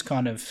 The Met's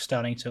kind of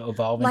starting to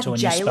evolve Like into a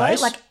new J-Lo?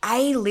 space. Like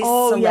A-list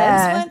Oh, celebs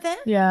yeah. weren't there?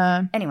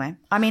 Yeah. Anyway,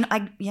 I mean,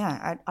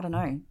 I don't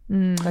know.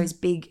 Those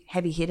big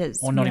heavy hitters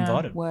or not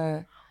invited.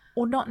 were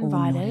Or not all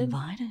invited. not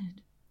invited.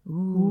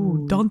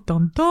 Ooh, dun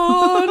dun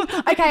dun.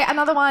 Okay,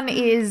 another one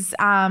is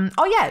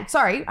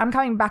sorry, I'm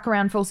coming back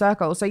around full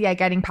circle. So yeah,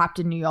 getting papped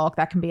in New York,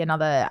 that can be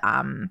another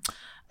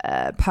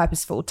a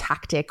purposeful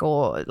tactic,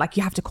 or like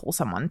you have to call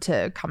someone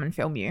to come and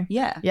film you.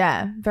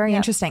 Yeah. Very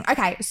interesting.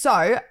 Okay,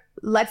 so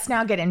let's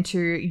now get into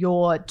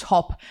your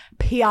top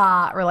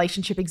PR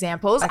relationship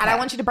examples, and I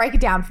want you to break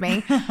it down for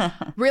me.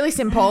 Really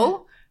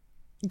simple.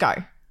 Go.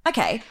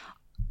 Okay.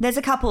 There's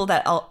a couple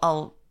that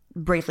I'll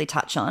briefly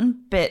touch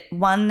on, but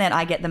one that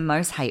I get the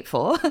most hate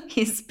for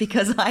is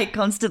because I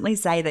constantly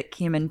say that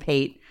Kim and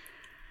Pete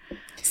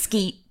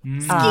skeet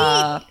PR.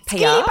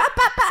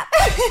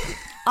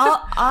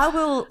 I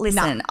will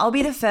listen. No. I'll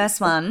be the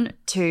first one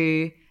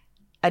to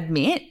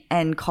admit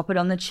and cop it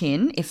on the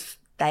chin if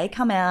they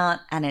come out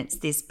and it's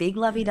this big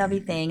lovey-dovey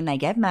thing, they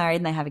get married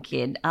and they have a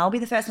kid. I'll be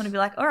the first one to be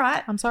like, all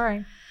right. I'm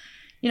sorry.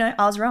 I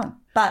was wrong.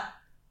 But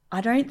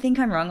I don't think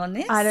I'm wrong on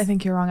this. I don't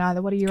think you're wrong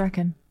either. What do you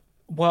reckon?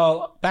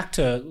 Well, back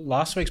to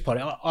last week's pod,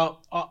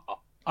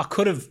 I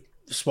could have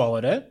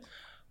swallowed it,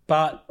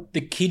 but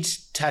the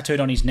kid's tattooed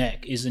on his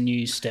neck is a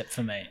new step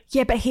for me.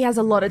 Yeah, but he has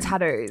a lot of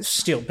tattoos.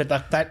 Still, but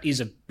that is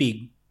a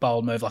big,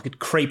 bold move, like a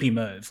creepy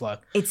move.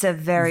 Like it's a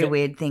very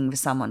weird thing for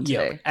someone to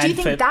do. Do you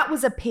think that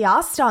was a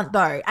PR stunt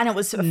though, and it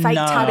was a fake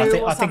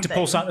tattoo? I think to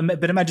pull something.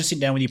 But imagine sitting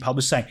down with your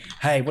publisher saying,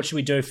 "Hey, what should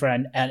we do for our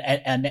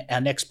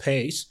next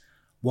piece?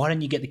 Why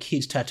don't you get the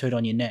kids tattooed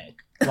on your neck?"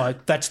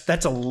 Like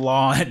that's a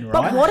line, right?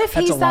 But what if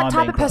he's that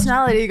type of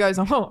personality who goes,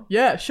 "Oh,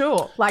 yeah,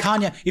 sure." Like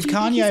Kanye, if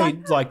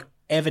Kanye like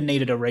ever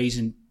needed a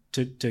reason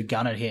to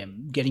gun at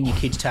him, getting your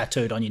kids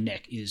tattooed on your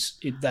neck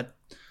that.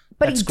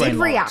 But he did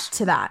react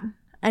to that.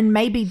 And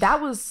maybe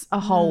that was a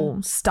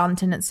whole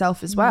stunt in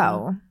itself as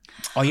well.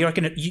 Oh, you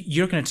reckon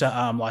it's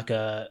like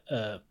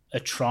a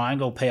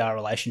triangle PR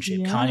relationship?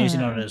 Yeah. Kanye's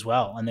in on it as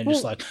well, and then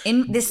just like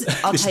in this.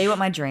 I'll tell you what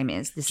my dream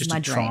is. This is my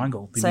dream.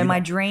 Triangle. So my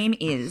dream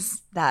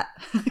is that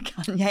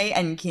Kanye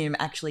and Kim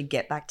actually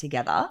get back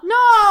together. No,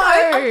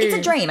 it's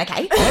a dream.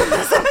 Okay.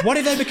 What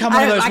if they become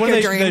one of those? What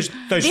are those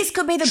this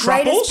could be the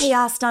greatest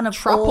PR stunt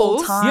of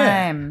all time.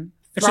 Yeah.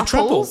 It's a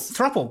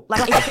thruple.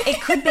 Like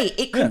it could be.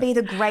 It could be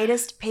the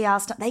greatest PR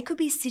stunt. They could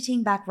be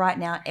sitting back right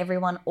now,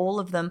 everyone, all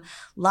of them,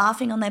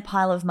 laughing on their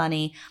pile of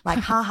money, like,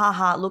 ha, ha,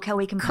 ha, look how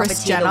we can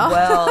profiteer the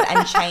world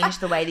and change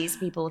the way these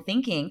people are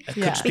thinking. It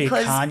could just be a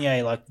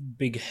Kanye, like,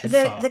 big head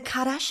the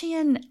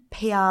Kardashian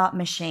PR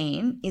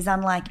machine is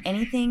unlike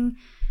anything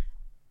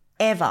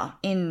ever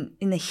in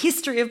the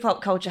history of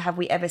pop culture have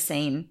we ever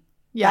seen.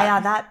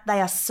 Yeah. They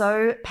are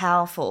so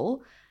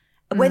powerful,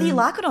 whether you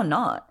like it or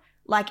not.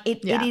 Like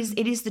it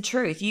is the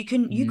truth. You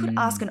could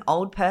ask an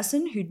old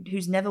person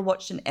who's never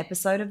watched an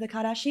episode of the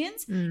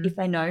Kardashians if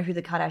they know who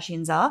the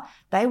Kardashians are.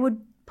 They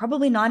would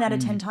probably 9 out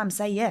of 10 times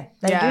say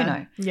they do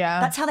know. Yeah,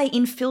 that's how they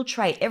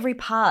infiltrate every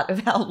part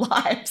of our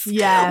lives.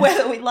 Yeah,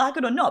 whether we like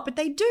it or not, but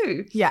they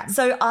do. Yeah.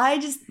 So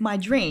my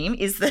dream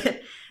is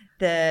that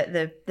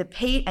the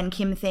Pete and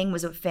Kim thing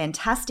was a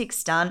fantastic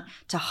stunt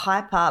to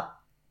hype up.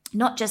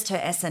 Not just her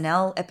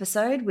SNL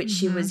episode, which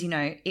she was,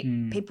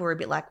 people were a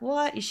bit like,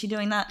 what? Is she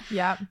doing that?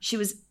 Yeah. She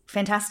was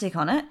fantastic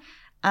on it.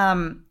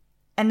 And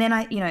then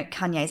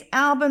Kanye's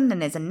album, then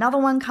there's another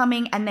one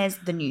coming, and there's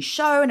the new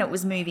show, and it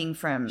was moving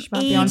from E to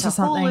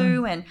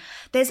Hulu. And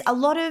there's a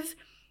lot of,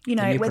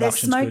 where there's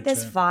smoke,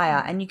 there's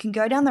fire, and you can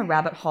go down the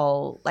rabbit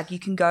hole. Like you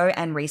can go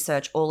and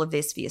research all of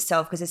this for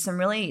yourself because there's some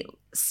really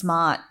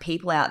smart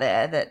people out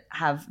there that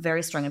have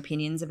very strong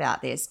opinions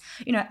about this.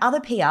 Other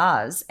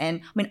PRs,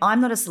 and I mean,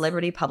 I'm not a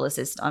celebrity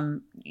publicist.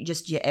 I'm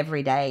just your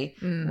everyday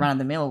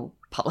run-of-the-mill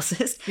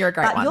publicist. You're a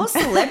great one. But your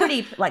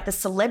celebrity, like the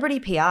celebrity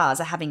PRs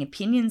are having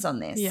opinions on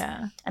this.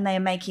 Yeah. And they are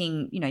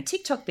making,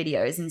 TikTok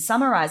videos and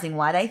summarizing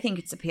why they think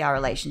it's a PR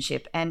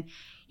relationship. And,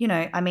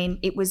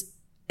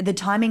 the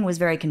timing was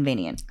very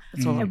convenient.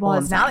 That's all. It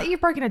was. Now that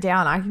you've broken it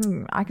down,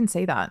 I can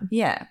see that.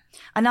 Yeah.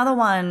 Another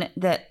one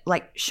that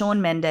like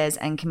Shawn Mendes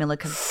and Camila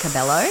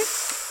Cabello,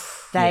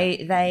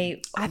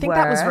 they I think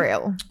that was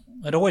real.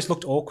 It always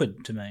looked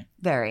awkward to me.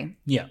 Very.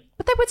 Yeah.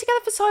 But they were together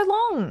for so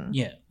long.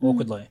 Yeah,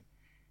 awkwardly.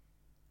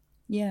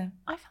 Yeah.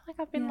 I feel like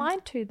I've been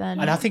lied to then.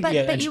 And I think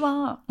but you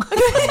are.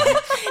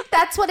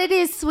 That's what it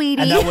is,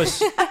 sweetie. And that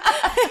was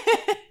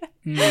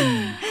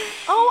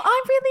Oh,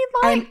 I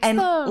really liked them.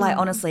 And like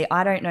honestly,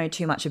 I don't know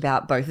too much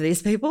about both of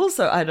these people,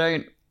 so I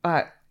don't.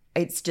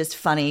 It's just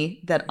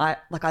funny that I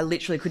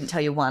literally couldn't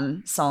tell you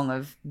one song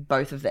of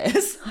both of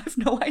theirs. I have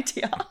no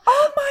idea.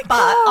 Oh my god! But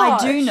I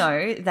do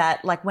know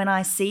that like when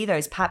I see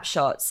those pap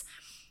shots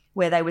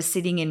where they were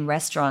sitting in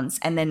restaurants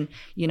and then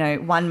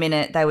 1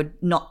 minute they were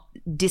not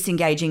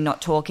disengaging,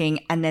 not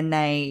talking, and then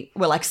they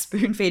were like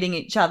spoon feeding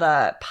each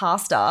other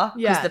pasta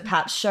because the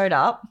paps showed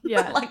up.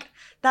 Yeah, like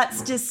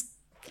that's just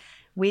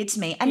weird to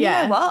me. And you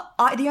know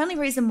what? The only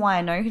reason why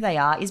I know who they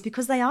are is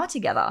because they are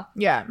together.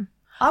 Yeah.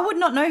 I would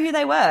not know who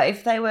they were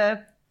if they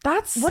were.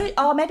 That's what?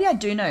 Maybe I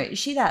do know. Is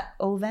she that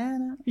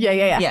Ovana?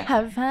 Yeah.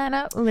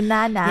 Havana,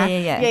 Unana.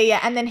 Yeah.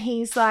 And then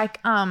he's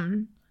like,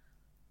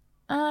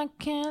 I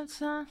can't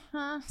say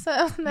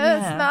that's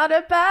not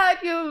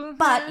about you.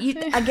 But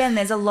again,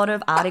 there's a lot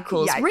of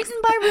articles written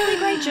by really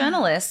great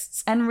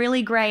journalists and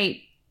really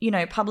great,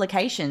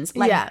 publications,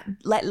 Yeah.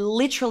 like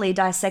literally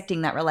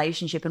dissecting that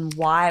relationship and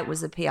why it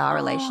was a PR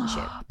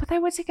relationship. But they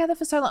were together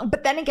for so long.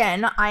 But then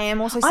again, I am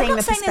also I'm seeing not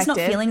the saying there's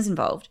perspective. not feelings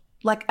involved.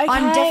 Like, Okay.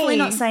 I'm definitely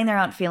not saying there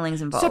aren't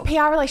feelings involved. So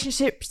PR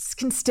relationships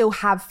can still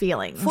have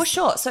feelings. For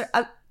sure. So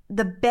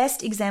the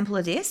best example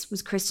of this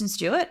was Kristen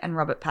Stewart and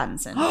Robert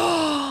Pattinson.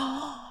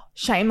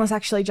 Shameless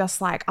actually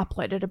just like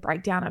uploaded a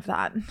breakdown of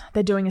that.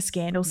 They're doing a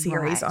scandal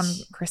series Right. on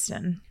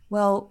Kristen.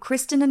 Well,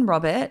 Kristen and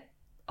Robert,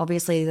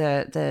 obviously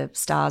the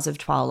stars of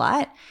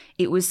Twilight,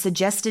 it was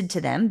suggested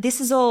to them.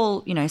 This is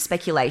all,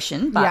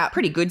 speculation, but Yeah.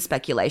 pretty good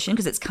speculation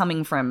because it's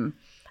coming from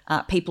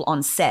people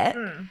on set.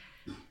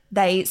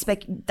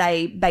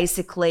 They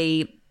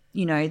basically,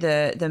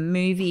 the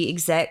movie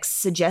execs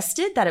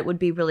suggested that it would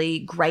be really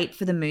great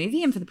for the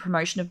movie and for the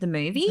promotion of the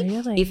movie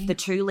Really? if the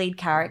two lead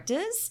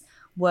characters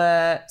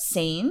were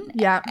seen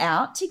Yeah.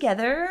 out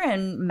together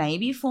and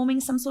maybe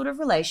forming some sort of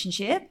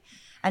relationship.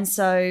 And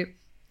so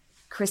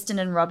Kristen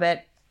and Robert,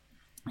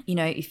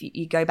 if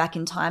you go back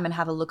in time and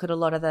have a look at a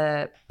lot of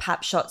the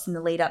pap shots in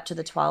the lead up to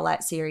the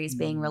Twilight series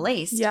being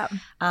released,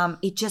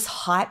 it just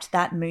hyped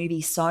that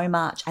movie so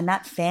much. And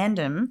that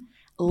fandom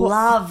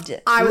loved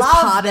I was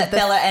part that of the-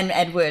 Bella and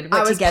Edward were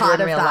I was together part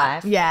in of real that.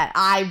 life. Yeah,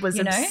 I was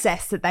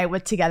obsessed that they were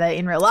together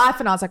in real life,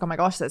 and I was like, oh my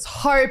gosh, there's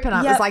hope,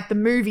 and it was like the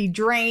movie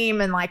dream,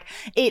 and like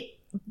it.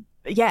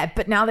 Yeah,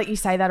 but now that you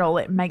say that all,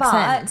 it makes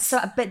sense.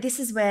 But this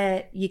is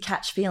where you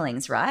catch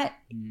feelings, right?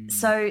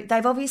 So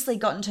they've obviously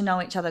gotten to know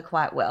each other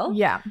quite well.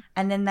 Yeah.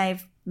 And then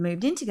they've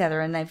moved in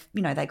together and they've,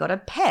 they got a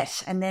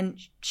pet, and then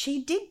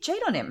she did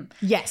cheat on him.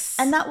 Yes.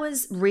 And that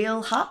was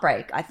real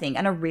heartbreak, I think,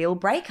 and a real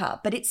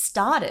breakup. But it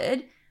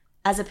started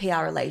as a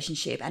PR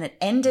relationship and it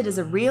ended as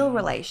a real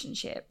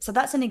relationship. So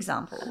that's an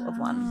example of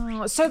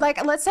one. So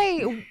like, let's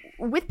say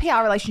with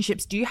PR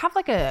relationships, do you have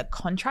like a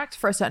contract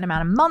for a certain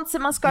amount of months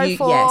it must go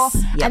for? Yes.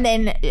 Yep. And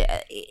then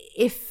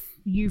if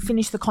you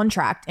finish the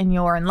contract and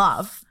you're in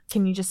love,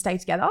 can you just stay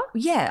together?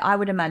 Yeah, I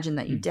would imagine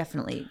that you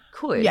definitely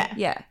could. Yeah.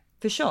 Yeah,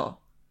 for sure.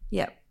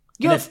 Yeah.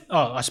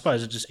 I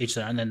suppose it's just each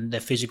their own. Then they're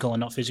physical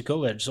and not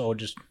physical. They're just all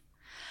just.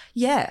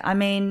 Yeah, I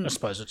mean, I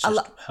suppose it's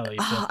just how you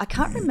feel. I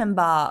can't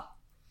remember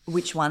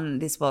which one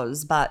this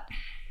was, but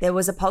there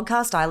was a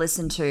podcast I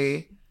listened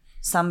to,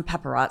 some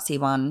paparazzi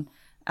one,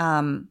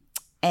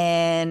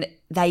 and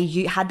they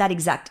had that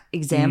exact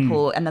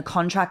example, and the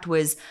contract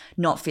was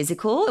not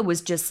physical. It was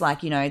just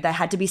like, they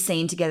had to be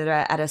seen together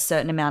at a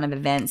certain amount of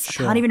events.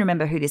 Sure. I can't even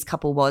remember who this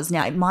couple was.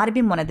 Now, it might have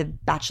been one of the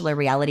Bachelor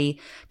reality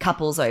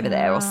couples over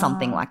there or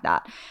something like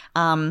that.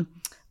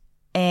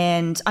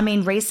 And I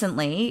mean,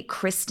 recently,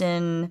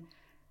 Kristen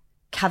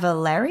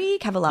Cavallari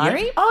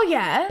Oh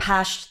yeah.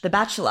 pashed The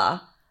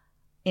Bachelor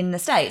in the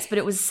States, but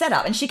it was set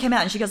up, and she came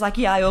out and she goes like,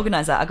 yeah, I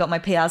organised that. I got my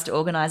PRs to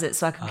organise it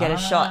so I could get a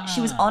shot. She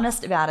was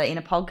honest about it in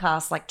a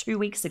podcast like 2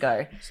 weeks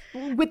ago.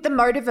 With the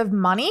motive of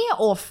money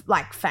or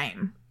like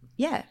fame?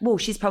 Yeah, well,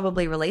 she's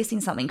probably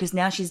releasing something because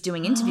now she's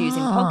doing interviews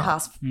in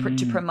podcasts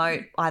to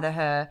promote either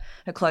her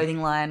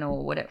clothing line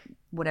or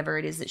whatever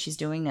it is that she's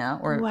doing now,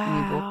 or a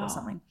new book or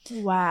something.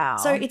 Wow.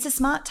 So it's a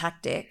smart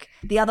tactic.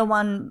 The other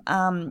one,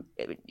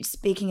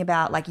 speaking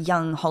about like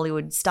young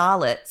Hollywood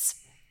starlets,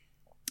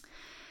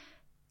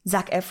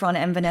 Zac Efron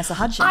and Vanessa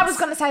Hudgens. I was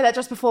going to say that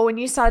just before when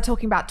you started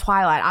talking about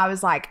Twilight. I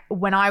was like,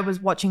 when I was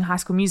watching High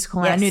School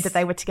Musical and I Yes. knew that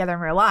they were together in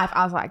real life,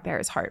 I was like, there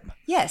is hope.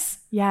 Yes.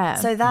 Yeah.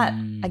 So that,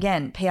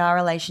 again, PR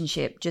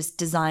relationship just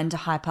designed to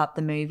hype up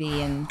the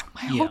movie and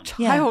my whole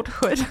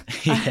childhood.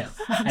 Yeah,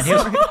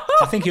 and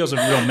I think he was a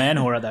real man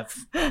whore at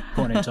that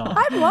point in time.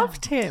 I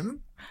loved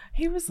him.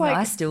 He was like,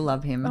 I still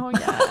love him. oh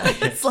yeah.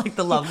 It's like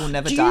the love will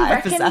never Do you die.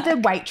 for reckon Zac. the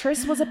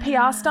waitress was a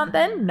PR stunt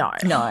then? No.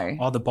 No.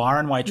 Oh, the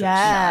Byron waitress.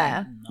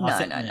 Yeah. No.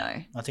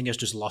 I think it was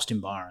just lost in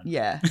Byron.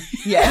 Yeah.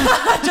 Yeah.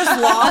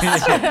 Just lost.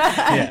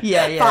 Yeah.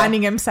 Yeah.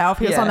 Finding himself.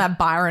 He was Yeah. on that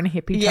Byron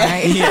hippie Yeah.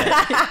 train.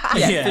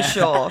 Yeah, for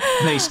sure.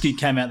 And he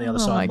came out the other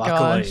Oh side, my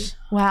luckily. gosh.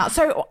 Wow.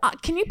 So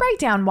can you break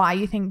down why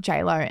you think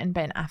J-Lo and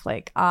Ben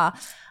Affleck are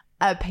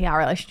a PR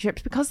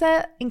relationship? Because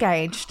they're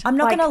engaged. I'm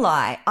not Like, going to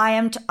lie.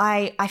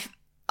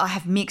 I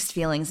have mixed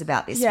feelings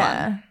about this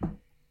one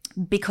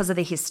because of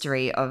the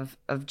history of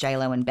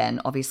J-Lo and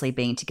Ben obviously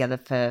being together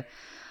for,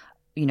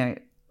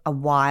 a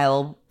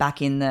while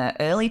back in the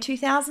early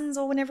 2000s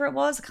or whenever it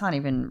was. I can't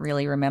even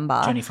really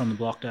remember. Jenny from the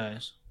Block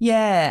days.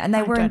 Yeah, and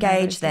they were don't know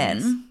engaged those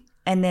then, things.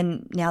 and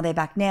then now they're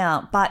back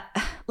now. But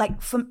like,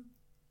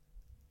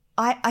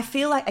 I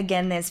feel like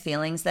again, there's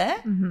feelings there.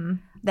 Mm-hmm.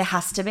 There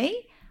has to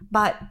be.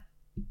 But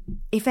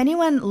if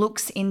anyone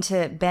looks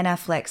into Ben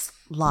Affleck's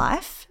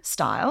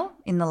lifestyle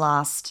in the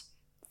last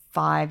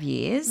 5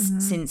 years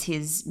since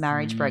his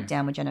marriage broke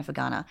down with Jennifer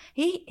Garner,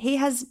 he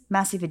has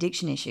massive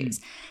addiction issues.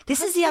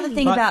 This is the other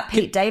thing But about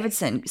Pete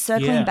Davidson.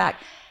 Circling Yeah. back,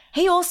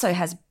 he also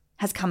has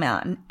come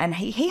out and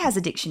he has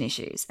addiction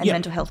issues and Yep.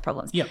 mental health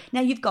problems. Yep.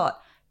 Now you've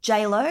got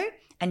J-Lo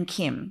and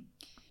Kim,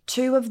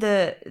 two of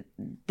the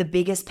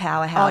biggest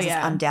powerhouses,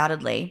 yeah.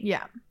 undoubtedly.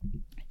 Yeah.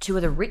 Two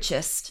of the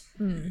richest.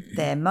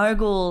 They're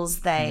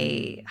moguls.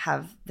 They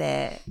have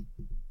their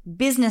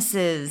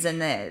businesses and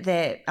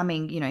they're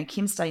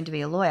Kim's studying to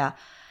be a lawyer.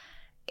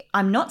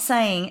 I'm not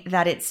saying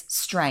that it's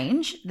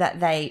strange that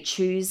they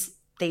choose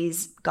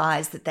these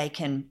guys that they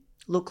can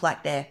look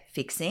like they're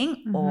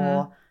fixing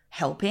or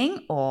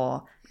helping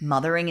or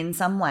mothering in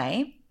some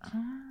way.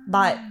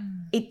 But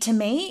to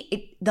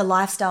me, the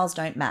lifestyles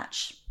don't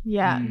match.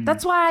 Yeah.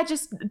 That's why I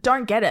just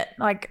don't get it.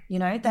 Like, they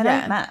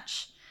don't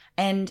match.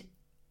 And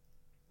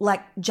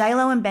like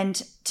J-Lo and Ben,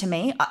 to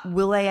me,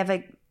 will they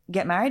ever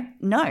get married?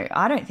 No,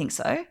 I don't think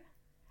so.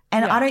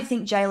 And I don't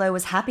think J-Lo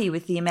was happy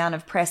with the amount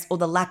of press or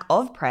the lack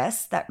of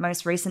press that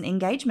most recent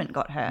engagement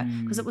got her,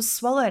 because it was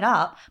swallowed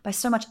up by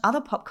so much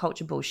other pop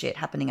culture bullshit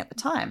happening at the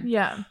time.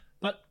 Yeah.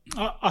 But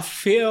I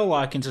feel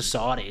like in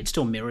society it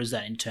still mirrors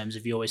that in terms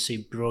of you always see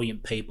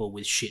brilliant people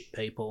with shit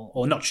people,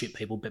 or not shit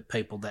people, but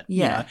people that,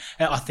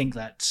 I think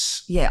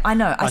that's... Yeah, I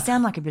know. I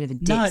sound like a bit of a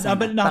dick.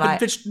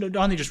 But it's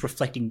only just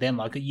reflecting them.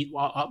 Like,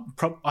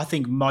 I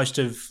think most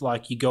of,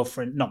 like, your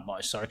girlfriend... Not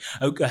most, sorry.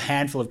 A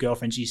handful of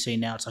girlfriends you see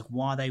now, it's like,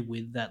 why are they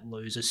with that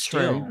loser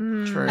still?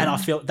 True. And I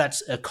feel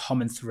that's a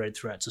common thread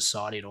throughout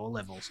society at all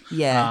levels.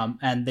 Yeah.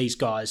 And these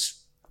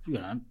guys,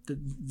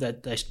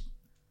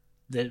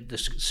 they're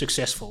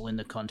successful in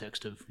the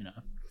context of,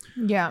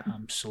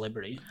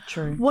 celebrity.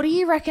 True. What do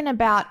you reckon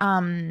about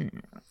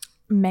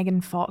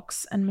Megan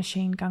Fox and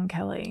Machine Gun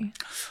Kelly?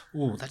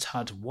 Oh, that's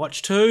hard to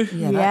watch too.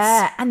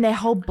 Yeah, and their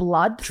whole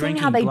blood thing,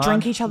 how they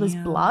drink each other's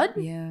blood.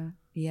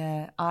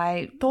 Yeah.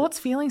 Thoughts,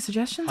 feelings,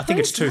 suggestions? I think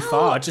it's too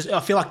far. I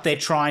feel like they're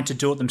trying to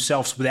do it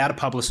themselves without a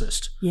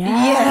publicist.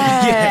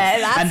 Yeah.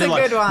 That's a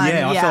good one.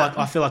 Yeah,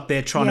 I feel like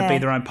they're trying to be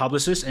their own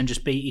publicist and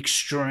just be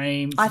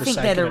extreme. I think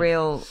they're the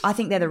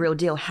real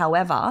deal.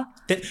 However,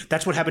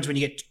 that's what happens when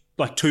you get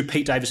like two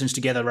Pete Davidsons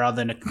together rather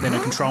than a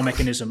control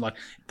mecanism. Like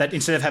that,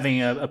 instead of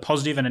having a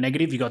positive and a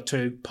negative, you got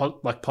two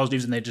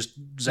positives and they're just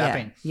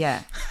zapping.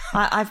 Yeah.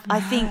 I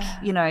think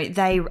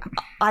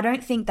I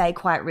don't think they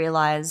quite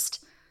realised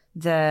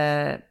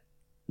the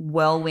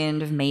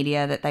whirlwind of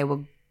media that they were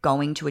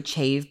going to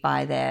achieve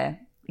by their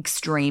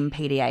extreme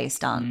PDA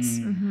stunts.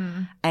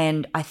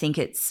 And I think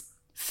it's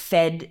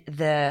fed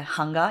the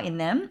hunger in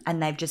them,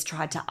 and they've just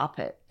tried to up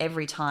it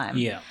every time.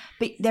 Yeah.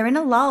 But they're in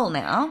a lull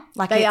now.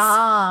 Like they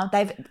are.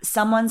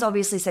 Someone's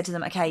obviously said to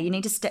them, okay, you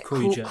need to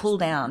cool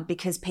down,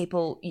 because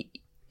people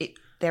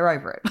they're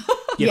over it.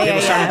 People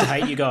are starting to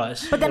hate you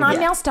guys. But then I'm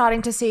now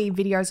starting to see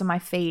videos on my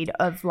feed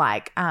of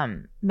like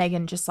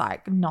Megan just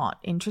like not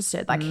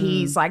interested. Like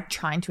he's like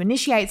trying to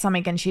initiate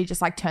something and she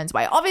just like turns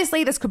away.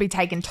 Obviously this could be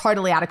taken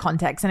totally out of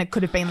context, and it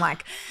could have been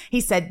like he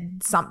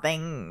said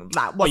something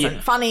that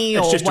wasn't funny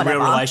or whatever. It's just a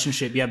real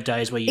relationship. You have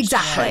days where you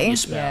hate your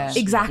spouse.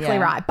 Exactly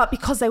right. But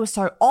because they were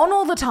so on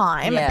all the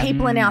time,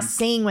 people are now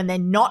seeing when they're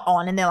not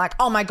on, and they're like,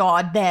 oh my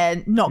God,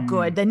 they're not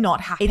good. They're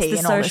not happy. It's the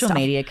and all this social stuff.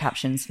 media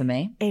captions for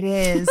me. It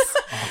is.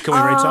 Can we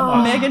read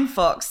some? Megan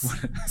Fox,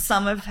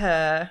 some of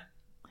her...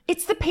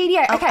 It's the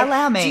PDA. Okay,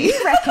 allow me. Do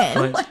you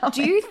reckon,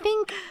 do you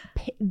think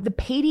the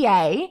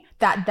PDA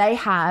that they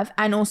have,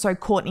 and also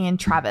Kourtney and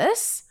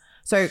Travis,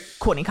 so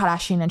Kourtney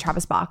Kardashian and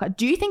Travis Barker,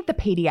 do you think the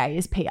PDA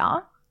is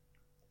PR?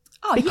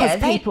 Oh,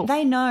 because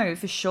they know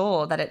for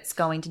sure that it's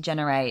going to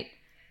generate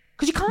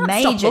because you can't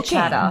major stop looking.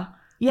 chatter.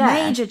 Yeah.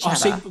 Major chatter.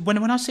 See,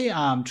 when I see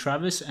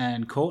Travis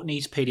and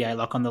Kourtney's PDA,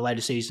 like on the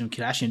latest season of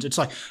Kardashians, it's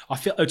like I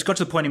feel it's got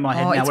to the point in my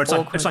head now where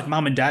it's like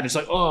mum and dad. It's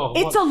like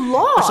it's a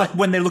lot. It's like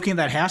when they're looking at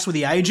that house with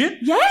the agent.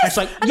 Yes. It's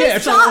like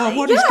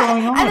what is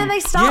going on? And then they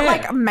start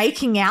like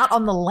making out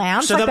on the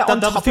lounge. So like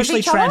they've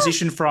officially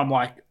transitioned from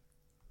like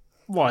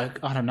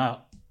I don't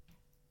know.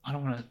 I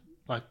don't want to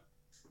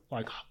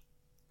like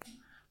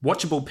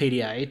watchable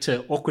PDA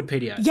to awkward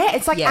PDA. Yeah,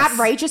 it's like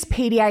outrageous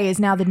PDA is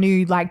now the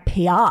new like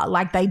PR.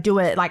 Like they do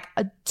it like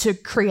to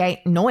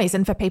create noise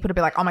and for people to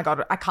be like, oh my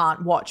God, I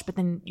can't watch, but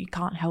then you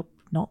can't help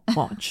not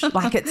watch.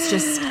 Like it's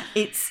just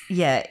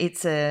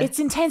it's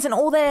intense, and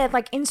all their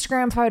like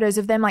Instagram photos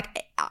of them,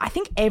 like I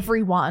think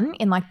everyone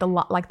in like the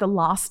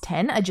last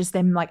 10 are just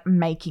them like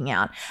making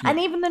out. And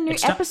even the new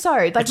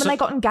episode, like when they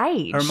got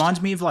engaged. It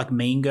reminds me of like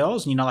Mean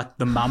Girls, and like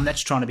the mum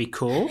that's trying to be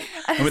cool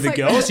and with the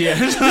girls, you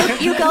girls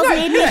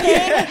need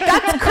anything?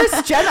 That's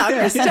Kris Jenner.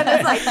 Kris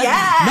Jenner's like,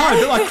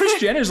 No, but like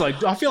Kris Jenner's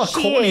like, I feel like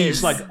Kourtney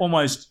is like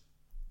almost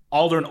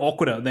older and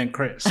awkwarder than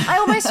Kris. I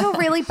almost feel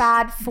really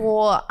bad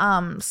for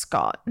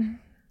Scott.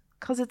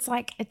 Because it's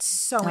like, it's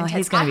so intense.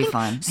 He's going to be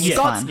fine.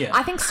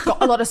 I think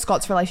a lot of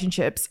Scott's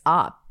relationships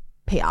are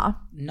PR.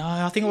 No,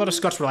 I think a lot of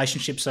Scott's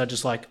relationships are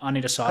just like, I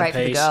need a side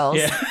Great piece. For the girls.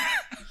 Yeah.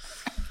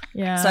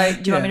 Yeah.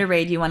 So do you want me to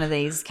read you one of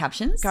these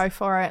captions? Go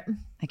for it.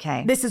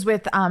 Okay. This is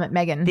with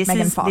Megan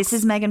Fox. This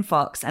is Megan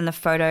Fox, and the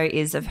photo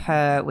is of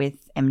her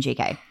with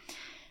MGK.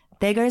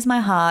 There goes my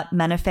heart,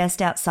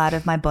 manifest outside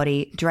of my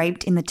body,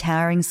 draped in the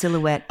towering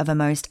silhouette of a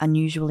most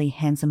unusually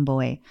handsome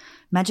boy.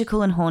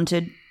 Magical and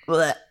haunted,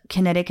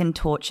 kinetic and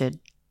tortured,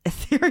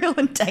 ethereal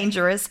and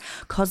dangerous,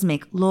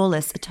 cosmic,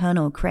 lawless,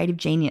 eternal, creative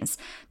genius.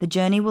 The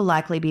journey will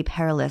likely be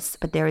perilous,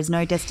 but there is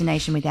no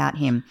destination without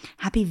him.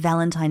 Happy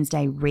Valentine's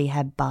Day,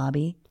 Rehab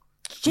Barbie.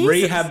 Jesus.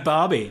 Rehab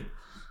Barbie.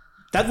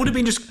 That would have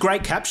been just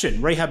great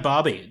caption. Rehab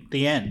Barbie,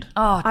 the end.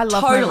 Oh, I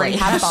love totally. my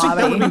rehab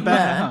That would have been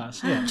Barbie.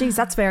 badass. Yeah. Geez,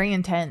 that's very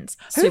intense.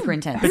 Super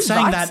intense. But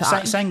saying writes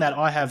that, saying that,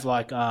 I have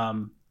like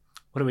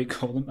what do we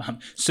call them?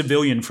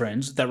 Civilian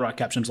friends that write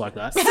captions like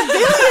that.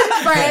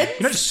 Friends.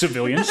 Not just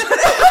civilians.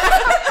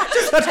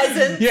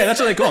 Yeah, that's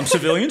what they call them,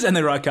 civilians, and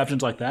they write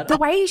captions like that. The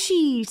way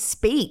she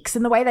speaks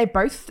and the way they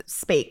both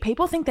speak,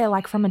 people think they're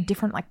like from a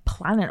different like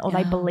planet or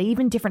they believe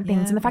in different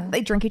things. And the fact that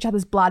they drink each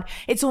other's blood,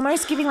 it's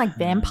almost giving like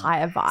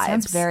vampire vibes.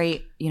 Sounds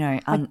very,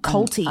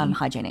 culty.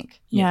 unhygienic.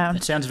 Yeah.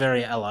 It sounds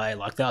very LA.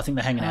 Like I think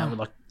they're hanging out with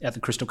like at the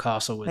Crystal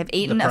Castle. With They've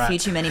eaten the a brat. few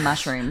too many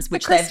mushrooms,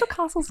 which Crystal they've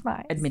Castle's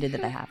nice. admitted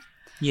that they have.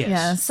 Yes.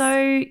 Yeah.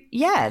 So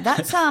yeah,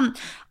 that's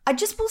I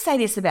just will say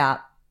this about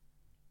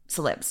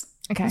celebs.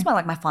 Okay. This is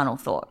my final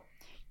thought.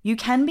 You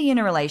can be in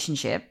a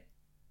relationship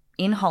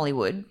in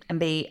Hollywood and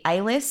be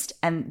A-list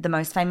and the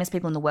most famous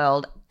people in the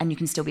world, and you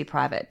can still be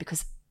private,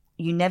 because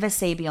you never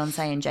see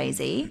Beyonce and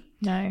Jay-Z.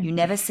 No. You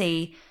never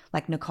see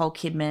like Nicole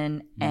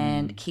Kidman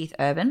and Keith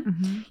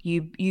Urban.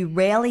 You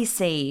rarely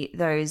see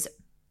those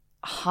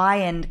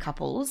high-end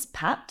couples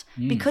papped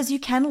because you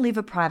can live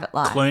a private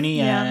life. Clooney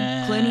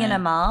Clooney and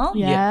Amal.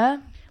 Yeah.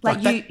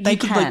 Like they you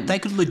can. They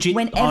could legit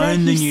Whenever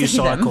own the you news see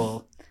them,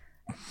 cycle.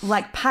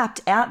 like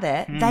papped out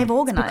there, they've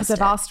organised Because they've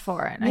it. asked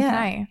for it. Yeah.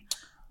 Okay.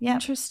 Yeah,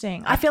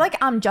 Interesting. I feel like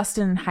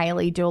Justin and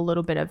Haley do a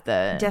little bit of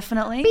the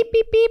definitely. beep,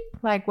 beep, beep.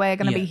 Like we're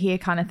going to be Yeah. here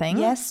kind of thing.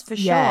 Yes, for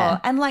sure. Yeah.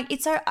 And like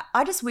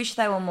I just wish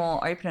they were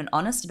more open and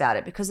honest about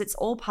it, because it's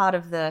all part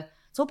of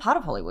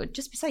Hollywood.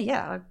 Just say,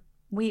 yeah,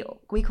 we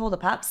call the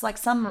paps. Like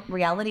some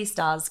reality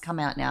stars come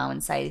out now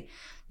and say,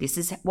 this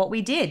is what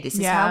we did. This is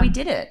Yeah. how we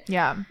did it.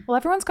 Yeah. Well,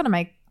 everyone's got to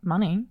make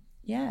money.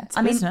 Yeah. It's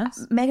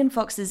business. Megan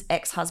Fox's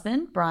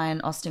ex-husband, Brian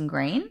Austin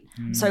Green.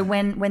 So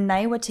when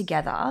they were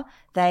together,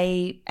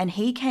 he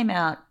came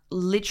out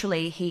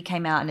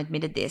and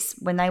admitted this.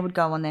 When they would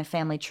go on their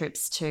family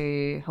trips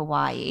to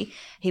Hawaii,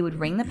 he would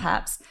ring the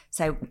paps,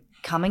 say,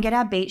 come and get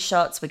our beach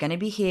shots. We're going to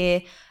be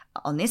here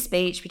on this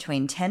beach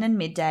between 10 and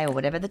midday or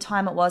whatever the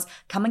time it was.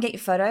 Come and get your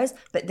photos,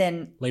 but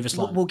then Leave us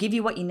alone. we'll give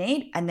you what you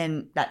need, and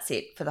then that's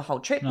it for the whole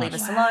trip. Leave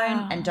us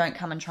alone and don't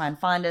come and try and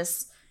find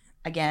us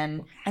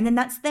again. And then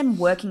that's them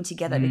working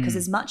together, because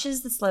as much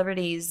as the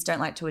celebrities don't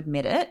like to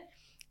admit it,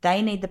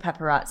 they need the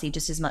paparazzi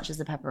just as much as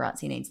the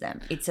paparazzi needs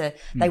them.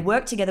 They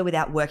work together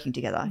without working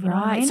together. You know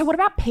what I mean? So what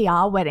about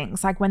PR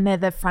weddings? Like when they're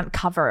the front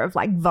cover of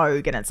like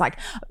Vogue and it's like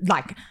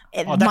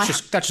Oh, that's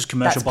just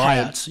commercial That's paid.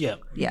 buyouts. Yeah.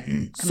 Yeah,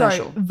 so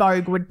commercial.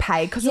 Vogue would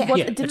pay because Yeah. of what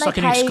Yeah, didn't it's they like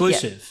an pay?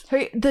 exclusive.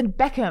 Who the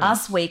Beckham?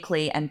 Us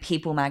Weekly and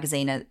People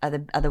Magazine are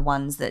the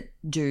ones that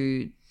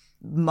do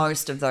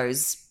most of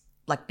those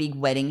like big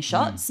wedding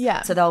shots.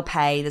 Yeah. So they'll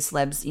pay the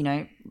celebs,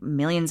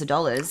 millions of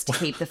dollars to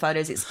keep the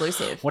photos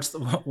exclusive. What's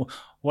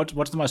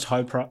the most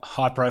high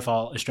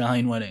profile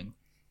Australian wedding?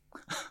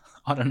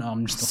 I don't know.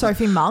 I'm just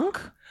Sophie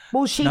Monk.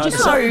 Well, she No, just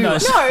no,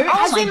 as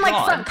Oh in my like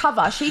God. front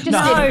cover. She just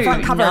No, did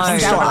front cover no. of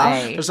Stella.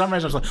 way. For some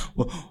reason, I was like,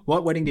 well,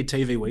 what wedding did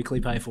TV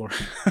Weekly pay for?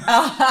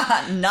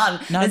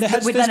 None. No, we there's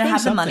don't been have the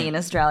something. money in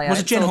Australia. Was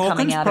it It's Jen all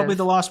coming Hawkins? out Probably of,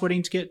 the last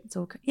wedding to get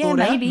yeah, pulled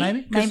out? maybe.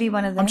 Maybe? 'Cause Maybe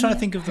one of them. I'm trying to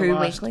think of the Who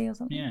last. Weekly or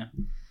something. Yeah.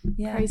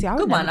 Yeah. Crazy. I would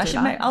Good one. never I do should.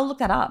 that. I'll look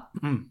that up.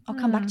 I'll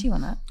come back to you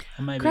on that.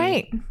 Or maybe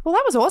Great. Well,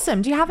 that was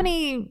awesome. Do you have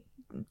any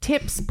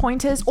tips,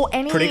 pointers, or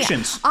any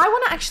Predictions. I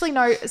want to actually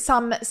know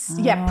some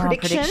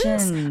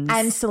predictions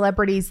and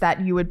celebrities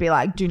that you would be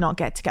like, do not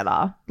get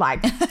together.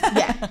 Like,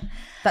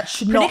 that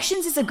should not.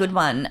 Predictions is a good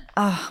one.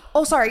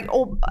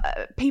 Or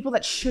people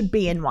that should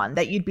be in one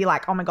that you'd be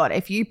like, oh my god,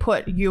 if you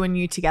put you and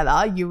you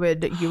together, you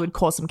would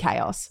cause some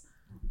chaos.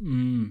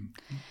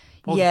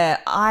 Yeah,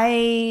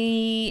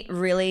 I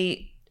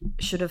really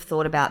should have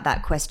thought about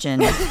that question.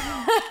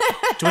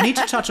 Do we need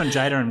to touch on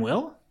Jada and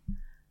Will?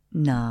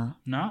 Nah.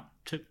 No.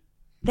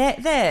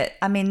 They're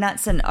I mean,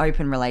 that's an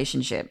open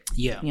relationship.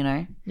 Yeah.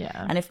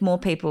 Yeah. And if more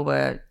people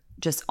were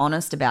just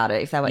honest about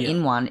it, if they were Yeah.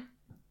 in one,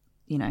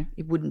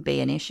 it wouldn't be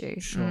an issue.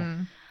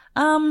 Sure.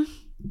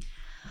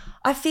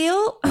 I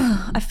feel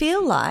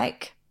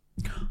like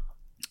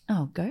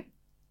go.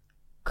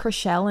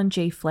 Chriselle and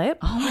G Flip.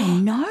 Oh, I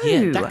know.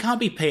 Yeah, that can't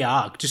be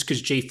PR just because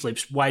G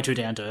Flip's way too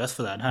down to earth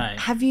for that, hey?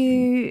 Have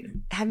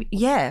you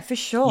yeah, for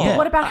sure. Yeah.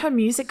 What about her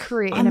music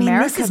career I in mean,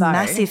 America? this is though?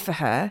 massive for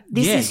her.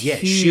 This is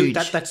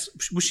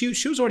huge.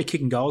 She was already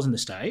kicking goals in the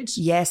States.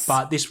 Yes.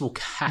 But this will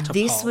catapult.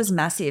 This was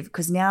massive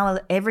because now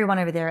everyone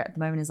over there at the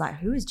moment is like,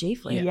 who is G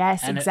Flip? Yeah.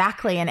 Yes, And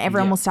exactly. And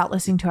everyone will start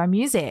listening to her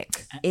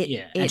music.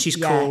 And she's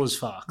cool as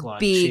fuck. Like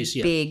she's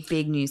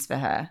big news for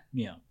her.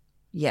 Yeah.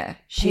 Yeah,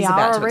 she's PR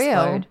about to real.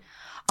 explode.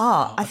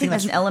 Oh, I think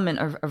there's an that's- element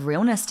of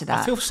realness to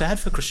that. I feel sad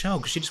for Chriselle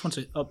because she just wants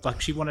to,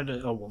 she wanted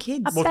to,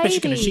 Kids. A but she's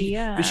baby,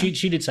 gonna, but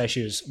she did say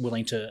she was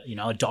willing to,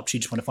 adopt. She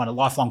just want to find a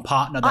lifelong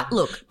partner.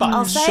 Look, but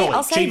I'll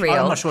say real,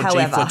 I'm not sure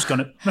however-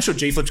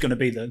 G Flip's gonna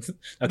be a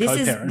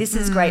co-parent. This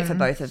is great for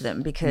both of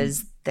them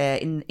because they're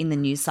in the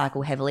news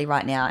cycle heavily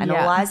right now, and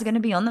Yeah. all eyes are going to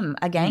be on them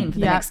again for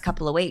the next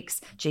couple of weeks.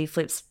 G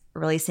Flip's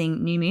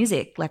releasing new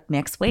music like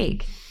next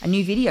week. A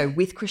new video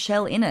with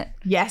Chriselle in it.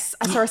 Yes,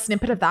 I saw a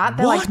snippet of that.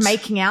 They're like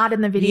making out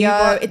in the video.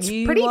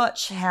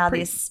 Watch how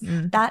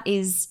that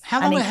is. How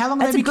long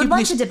have it's they a been good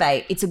one keeping to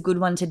debate. It's a good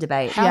one to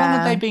debate. How long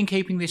have they been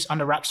keeping this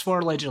under wraps for,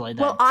 allegedly?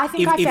 Then? Well, I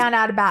think I found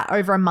out about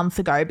over a month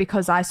ago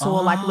because I saw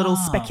like little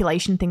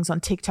speculation things on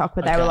TikTok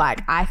where they were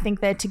like, I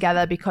think they're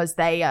together because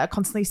they are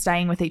constantly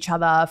staying with each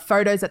other.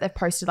 Photos that they've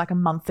posted like a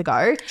month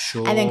ago.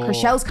 Sure. And then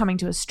Chriselle's coming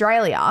to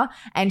Australia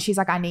and she's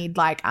like, I need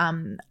like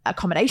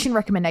accommodation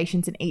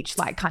recommendations in each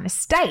like kind of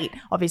state.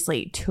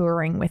 Obviously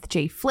touring with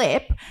G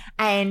Flip.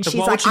 And she's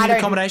like, I don't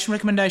accommodation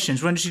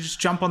recommendations. When did she just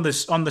jump on the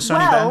Sony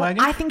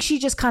bandwagon? I think she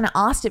just kind of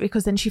asked it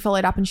because then she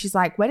followed up and she's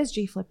like, where does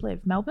G Flip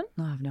live? Melbourne?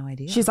 I have no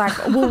idea. She's like,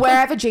 well,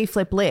 wherever G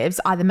Flip lives,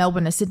 either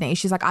Melbourne or Sydney.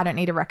 She's like, I don't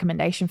need a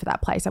recommendation for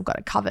that place. I've got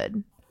it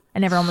covered.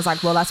 And everyone was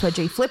like, well, that's where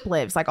G Flip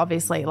lives. Like,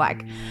 obviously,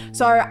 like,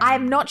 so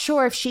I'm not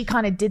sure if she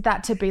kind of did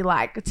that to be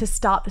like, to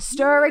start the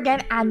stir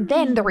again. And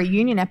then the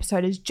reunion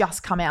episode has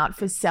just come out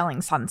for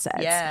Selling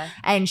Sunsets. Yeah.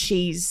 And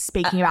she's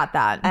speaking about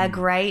that. A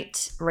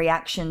great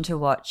reaction to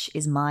watch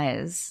is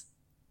Maya's.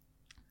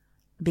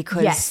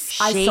 Because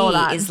she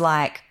is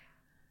like,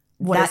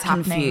 what that is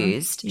happening?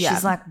 Confused. Yeah.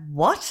 She's like,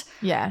 what?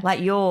 Yeah.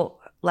 Like, you're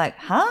like,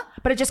 huh?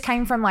 But it just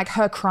came from like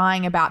her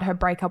crying about her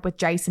breakup with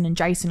Jason and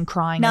Jason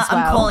crying No, as well.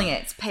 I'm calling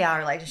it. It's PR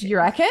relationship. You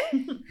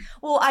reckon?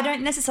 Well, I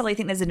don't necessarily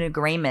think there's an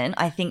agreement.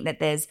 I think that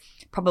there's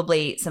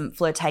probably some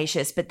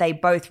flirtatious, but they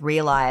both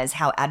realize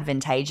how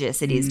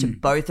advantageous it is to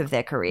both of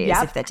their careers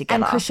if they're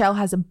together. And Chriselle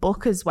has a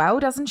book as well,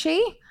 doesn't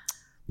she?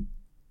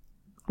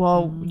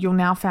 Well, you'll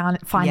now find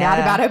out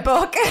about her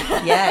book.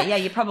 yeah,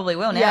 you probably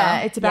will now.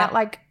 Yeah, it's about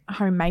like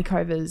home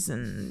makeovers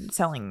and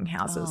selling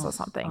houses or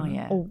something. Oh,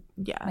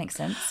 yeah. Yeah. Makes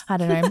sense. I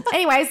don't know.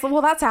 Anyways,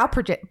 well, that's our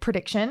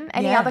prediction.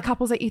 Any other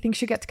couples that you think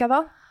should get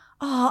together?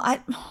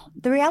 The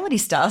reality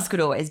stars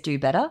could always do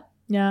better,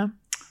 Yeah.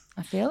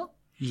 I feel.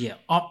 Yeah.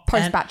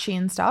 Post-batchy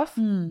and stuff.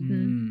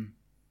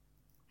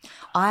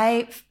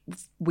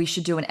 We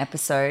should do an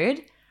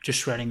episode. Just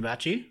shredding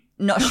Batchy?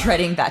 Not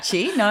shredding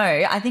Batchy. No,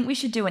 I think we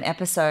should do an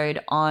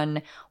episode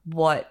on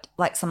what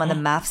like some of the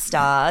math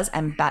stars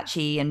and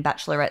Batchy and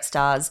Bachelorette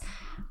stars,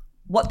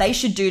 what they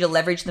should do to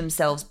leverage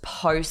themselves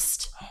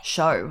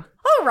post-show.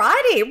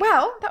 Alrighty.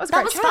 Well, that was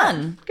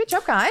fun. Good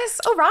job, guys.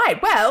 All right.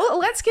 Well,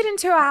 let's get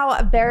into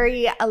our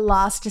very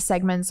last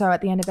segment. So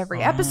at the end of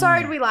every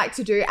episode, we like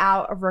to do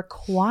our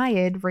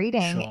required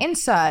reading. Sure.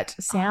 Insert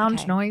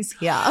sound noise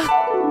here.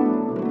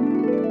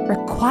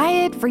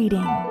 Required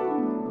reading.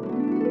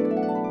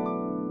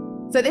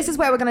 So this is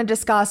where we're going to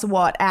discuss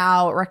what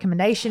our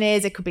recommendation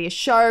is. It could be a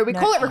show. We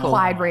call it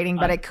required reading,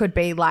 but it could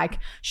be like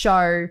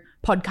show,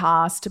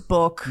 podcast,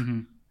 book,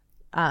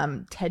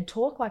 TED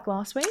Talk like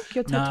last week.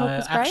 Your TED Talk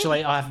was great.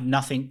 Actually, I have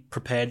nothing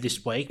prepared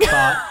this week,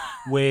 but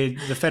with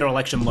the federal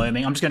election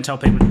looming, I'm just going to tell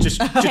people just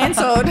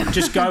cancelled.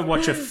 Just go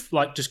watch a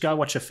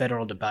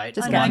federal debate.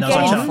 Just get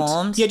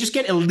informed. Yeah, just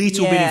get a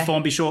little bit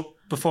informed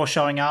before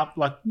showing up.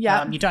 Like,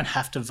 Yeah. You don't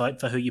have to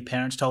vote for who your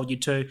parents told you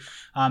to.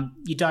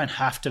 You don't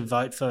have to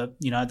vote for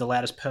the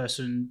loudest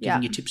person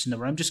giving you tips in the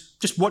room.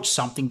 Just watch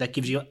something that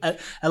gives you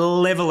a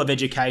level of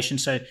education,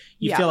 so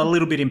you feel a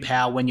little bit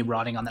empowered when you're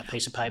writing on that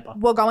piece of paper.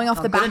 Well, going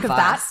off the back of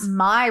that, advice.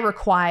 my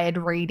required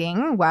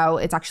reading, well,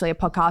 it's actually a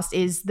podcast,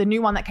 is the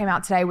new one that came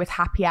out today with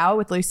Happy Hour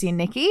with Lucy and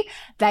Nikki.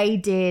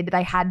 They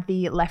had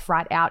the Left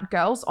Right Out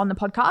girls on the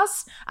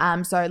podcast.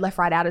 So Left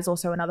Right Out is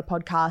also another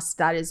podcast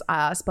that is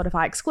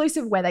Spotify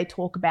exclusive where they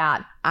talk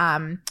about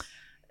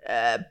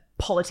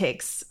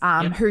politics,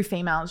 who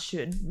females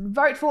should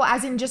vote for,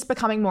 as in just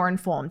becoming more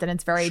informed, and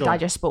it's very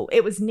digestible.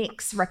 It was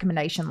Nick's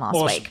recommendation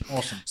last week.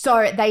 Awesome.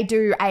 So they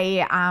do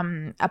a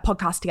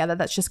podcast together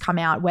that's just come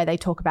out where they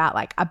talk about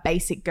like a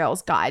basic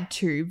girl's guide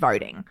to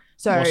voting.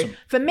 So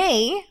for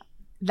me,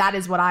 that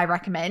is what I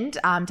recommend,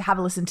 to have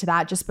a listen to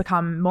that, just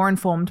become more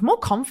informed, more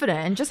confident,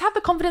 and just have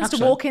the confidence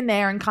to walk in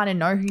there and kind of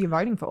know who you're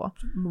voting for.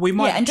 We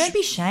might, and don't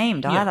be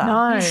shamed either.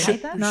 No.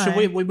 Should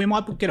we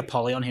might get a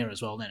Polly on here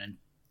as well then, and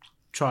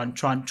try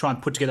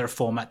and put together a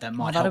format that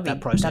might help that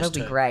process. That'll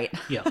be great.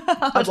 Yeah,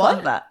 I'd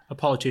love that. a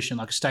politician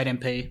like a state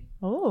MP.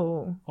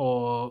 Oh,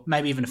 or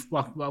maybe even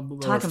I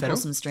can pull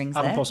some strings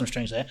there. I can pull some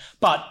strings there.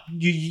 But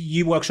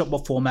you workshop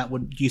what format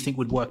you think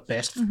would work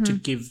best to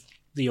give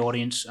the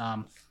audience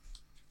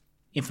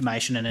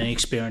information and an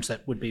experience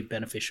that would be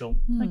beneficial.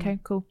 okay,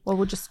 cool. Well,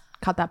 we'll just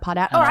cut that part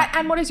out. All right,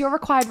 and what is your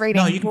required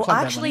reading? No, you can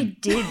plug that one in.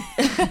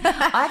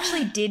 I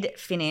actually did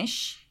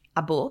finish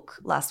a book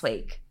last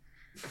week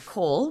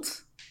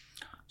called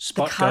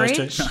Spot Courage.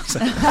 goes to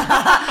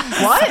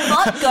What?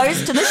 Spot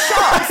Goes to the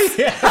Shops.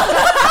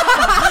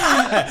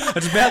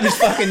 It's about this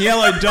fucking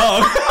yellow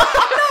dog.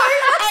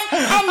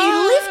 And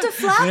you lift a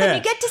flap and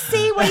you get to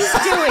see what he's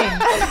doing.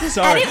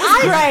 Sorry. And it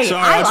was great.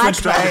 Sorry, I I like switched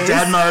straight to those.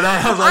 dad mode.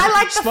 I was like, I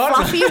like the Spot.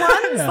 fluffy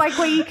ones, like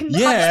where you can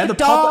touch the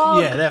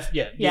dog.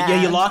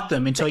 You like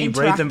them until you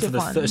breathe them for the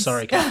interactive ones.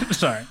 sorry, Kate.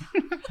 Sorry.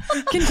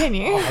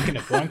 Continue. I'm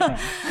getting a brain cramp.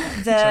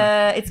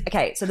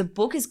 So the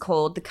book is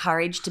called The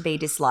Courage to be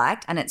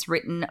Disliked, and it's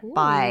written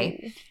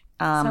by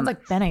Sounds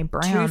like Bene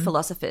Brown. two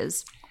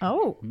philosophers.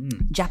 Oh.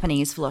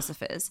 Japanese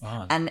philosophers.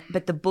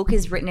 But the book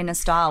is written in a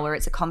style where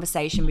it's a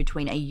conversation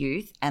between a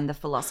youth and the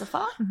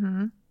philosopher.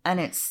 And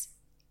it's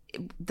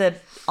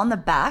on the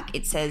back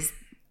it says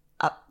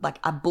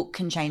a book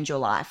can change your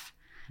life.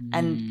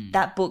 And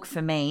that book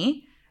for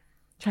me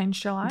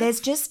Changed your life? There's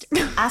just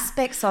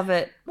aspects of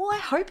it. Well, I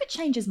hope it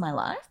changes my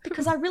life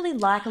because I really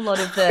like a lot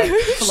of the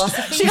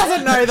philosophy. She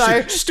doesn't know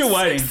though. Still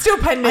waiting. Still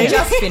pending. I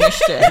just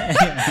finished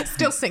it.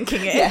 Still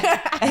sinking it.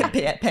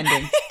 Yeah,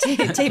 pending.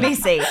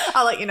 TBC.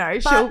 I'll let you know.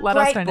 She'll let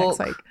us know book.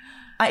 next week.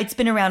 It's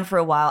been around for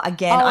a while.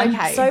 Again,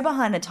 I'm so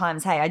behind the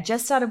times. Hey, I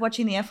just started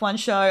watching the F1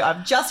 show.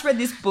 I've just read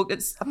this book.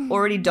 It's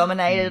already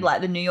dominated like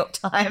the New York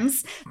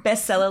Times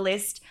bestseller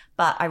list.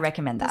 But I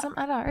recommend that. Doesn't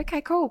matter.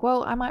 Okay, cool.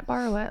 Well, I might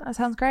borrow it. That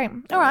sounds great.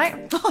 All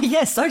right. Oh,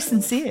 yeah, so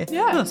sincere.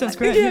 Yeah. Oh, sounds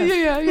great.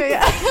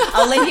 Yeah.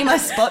 I'll lend you my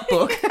spot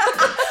book.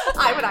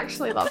 I would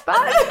actually love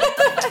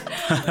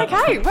that.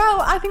 Okay,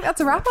 well, I think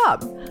that's a wrap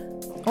up.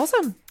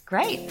 Awesome.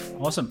 Great.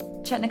 Awesome.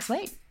 Chat next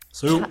week.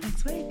 So, Chat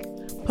next week.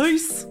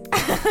 peace.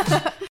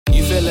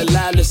 You feel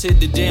alive, let's hit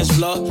the dance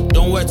floor.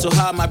 Don't work too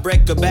hard, might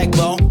break a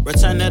backbone.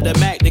 Return of the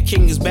Mac, the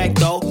king is back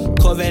though.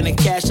 Corvette and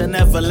cash, I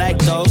never like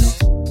those.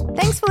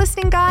 Thanks for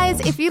listening,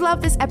 guys. If you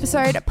love this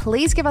episode,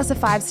 please give us a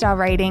 5-star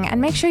rating and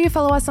make sure you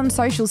follow us on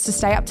socials to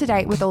stay up to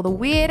date with all the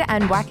weird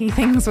and wacky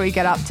things we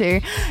get up to.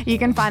 You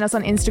can find us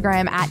on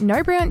Instagram at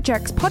No Brilliant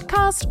Jerks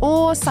Podcast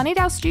or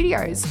Sunnydale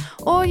Studios,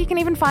 or you can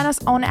even find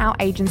us on our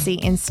agency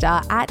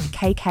Insta at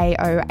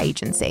KKO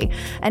Agency.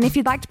 And if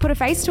you'd like to put a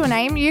face to a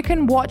name, you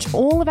can watch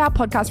all of our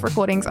podcast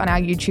recordings on our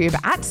YouTube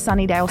at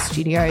Sunnydale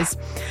Studios.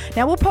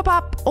 Now, we'll pop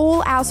up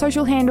all our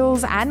social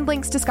handles and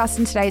links discussed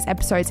in today's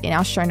episodes in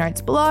our show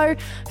notes below.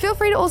 Feel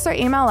free to also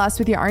email us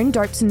with your own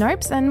dopes and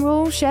nopes and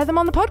we'll share them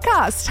on the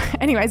podcast.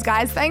 Anyways,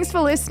 guys, thanks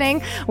for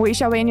listening. We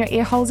shall be in your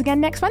ear holes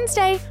again next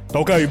Wednesday.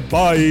 Okay,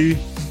 bye.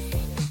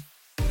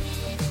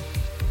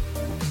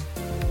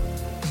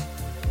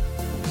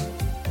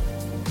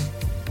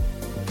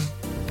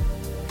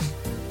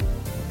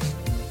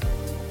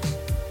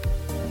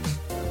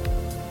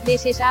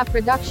 This is a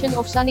production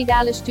of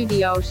Sunnydale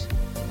Studios.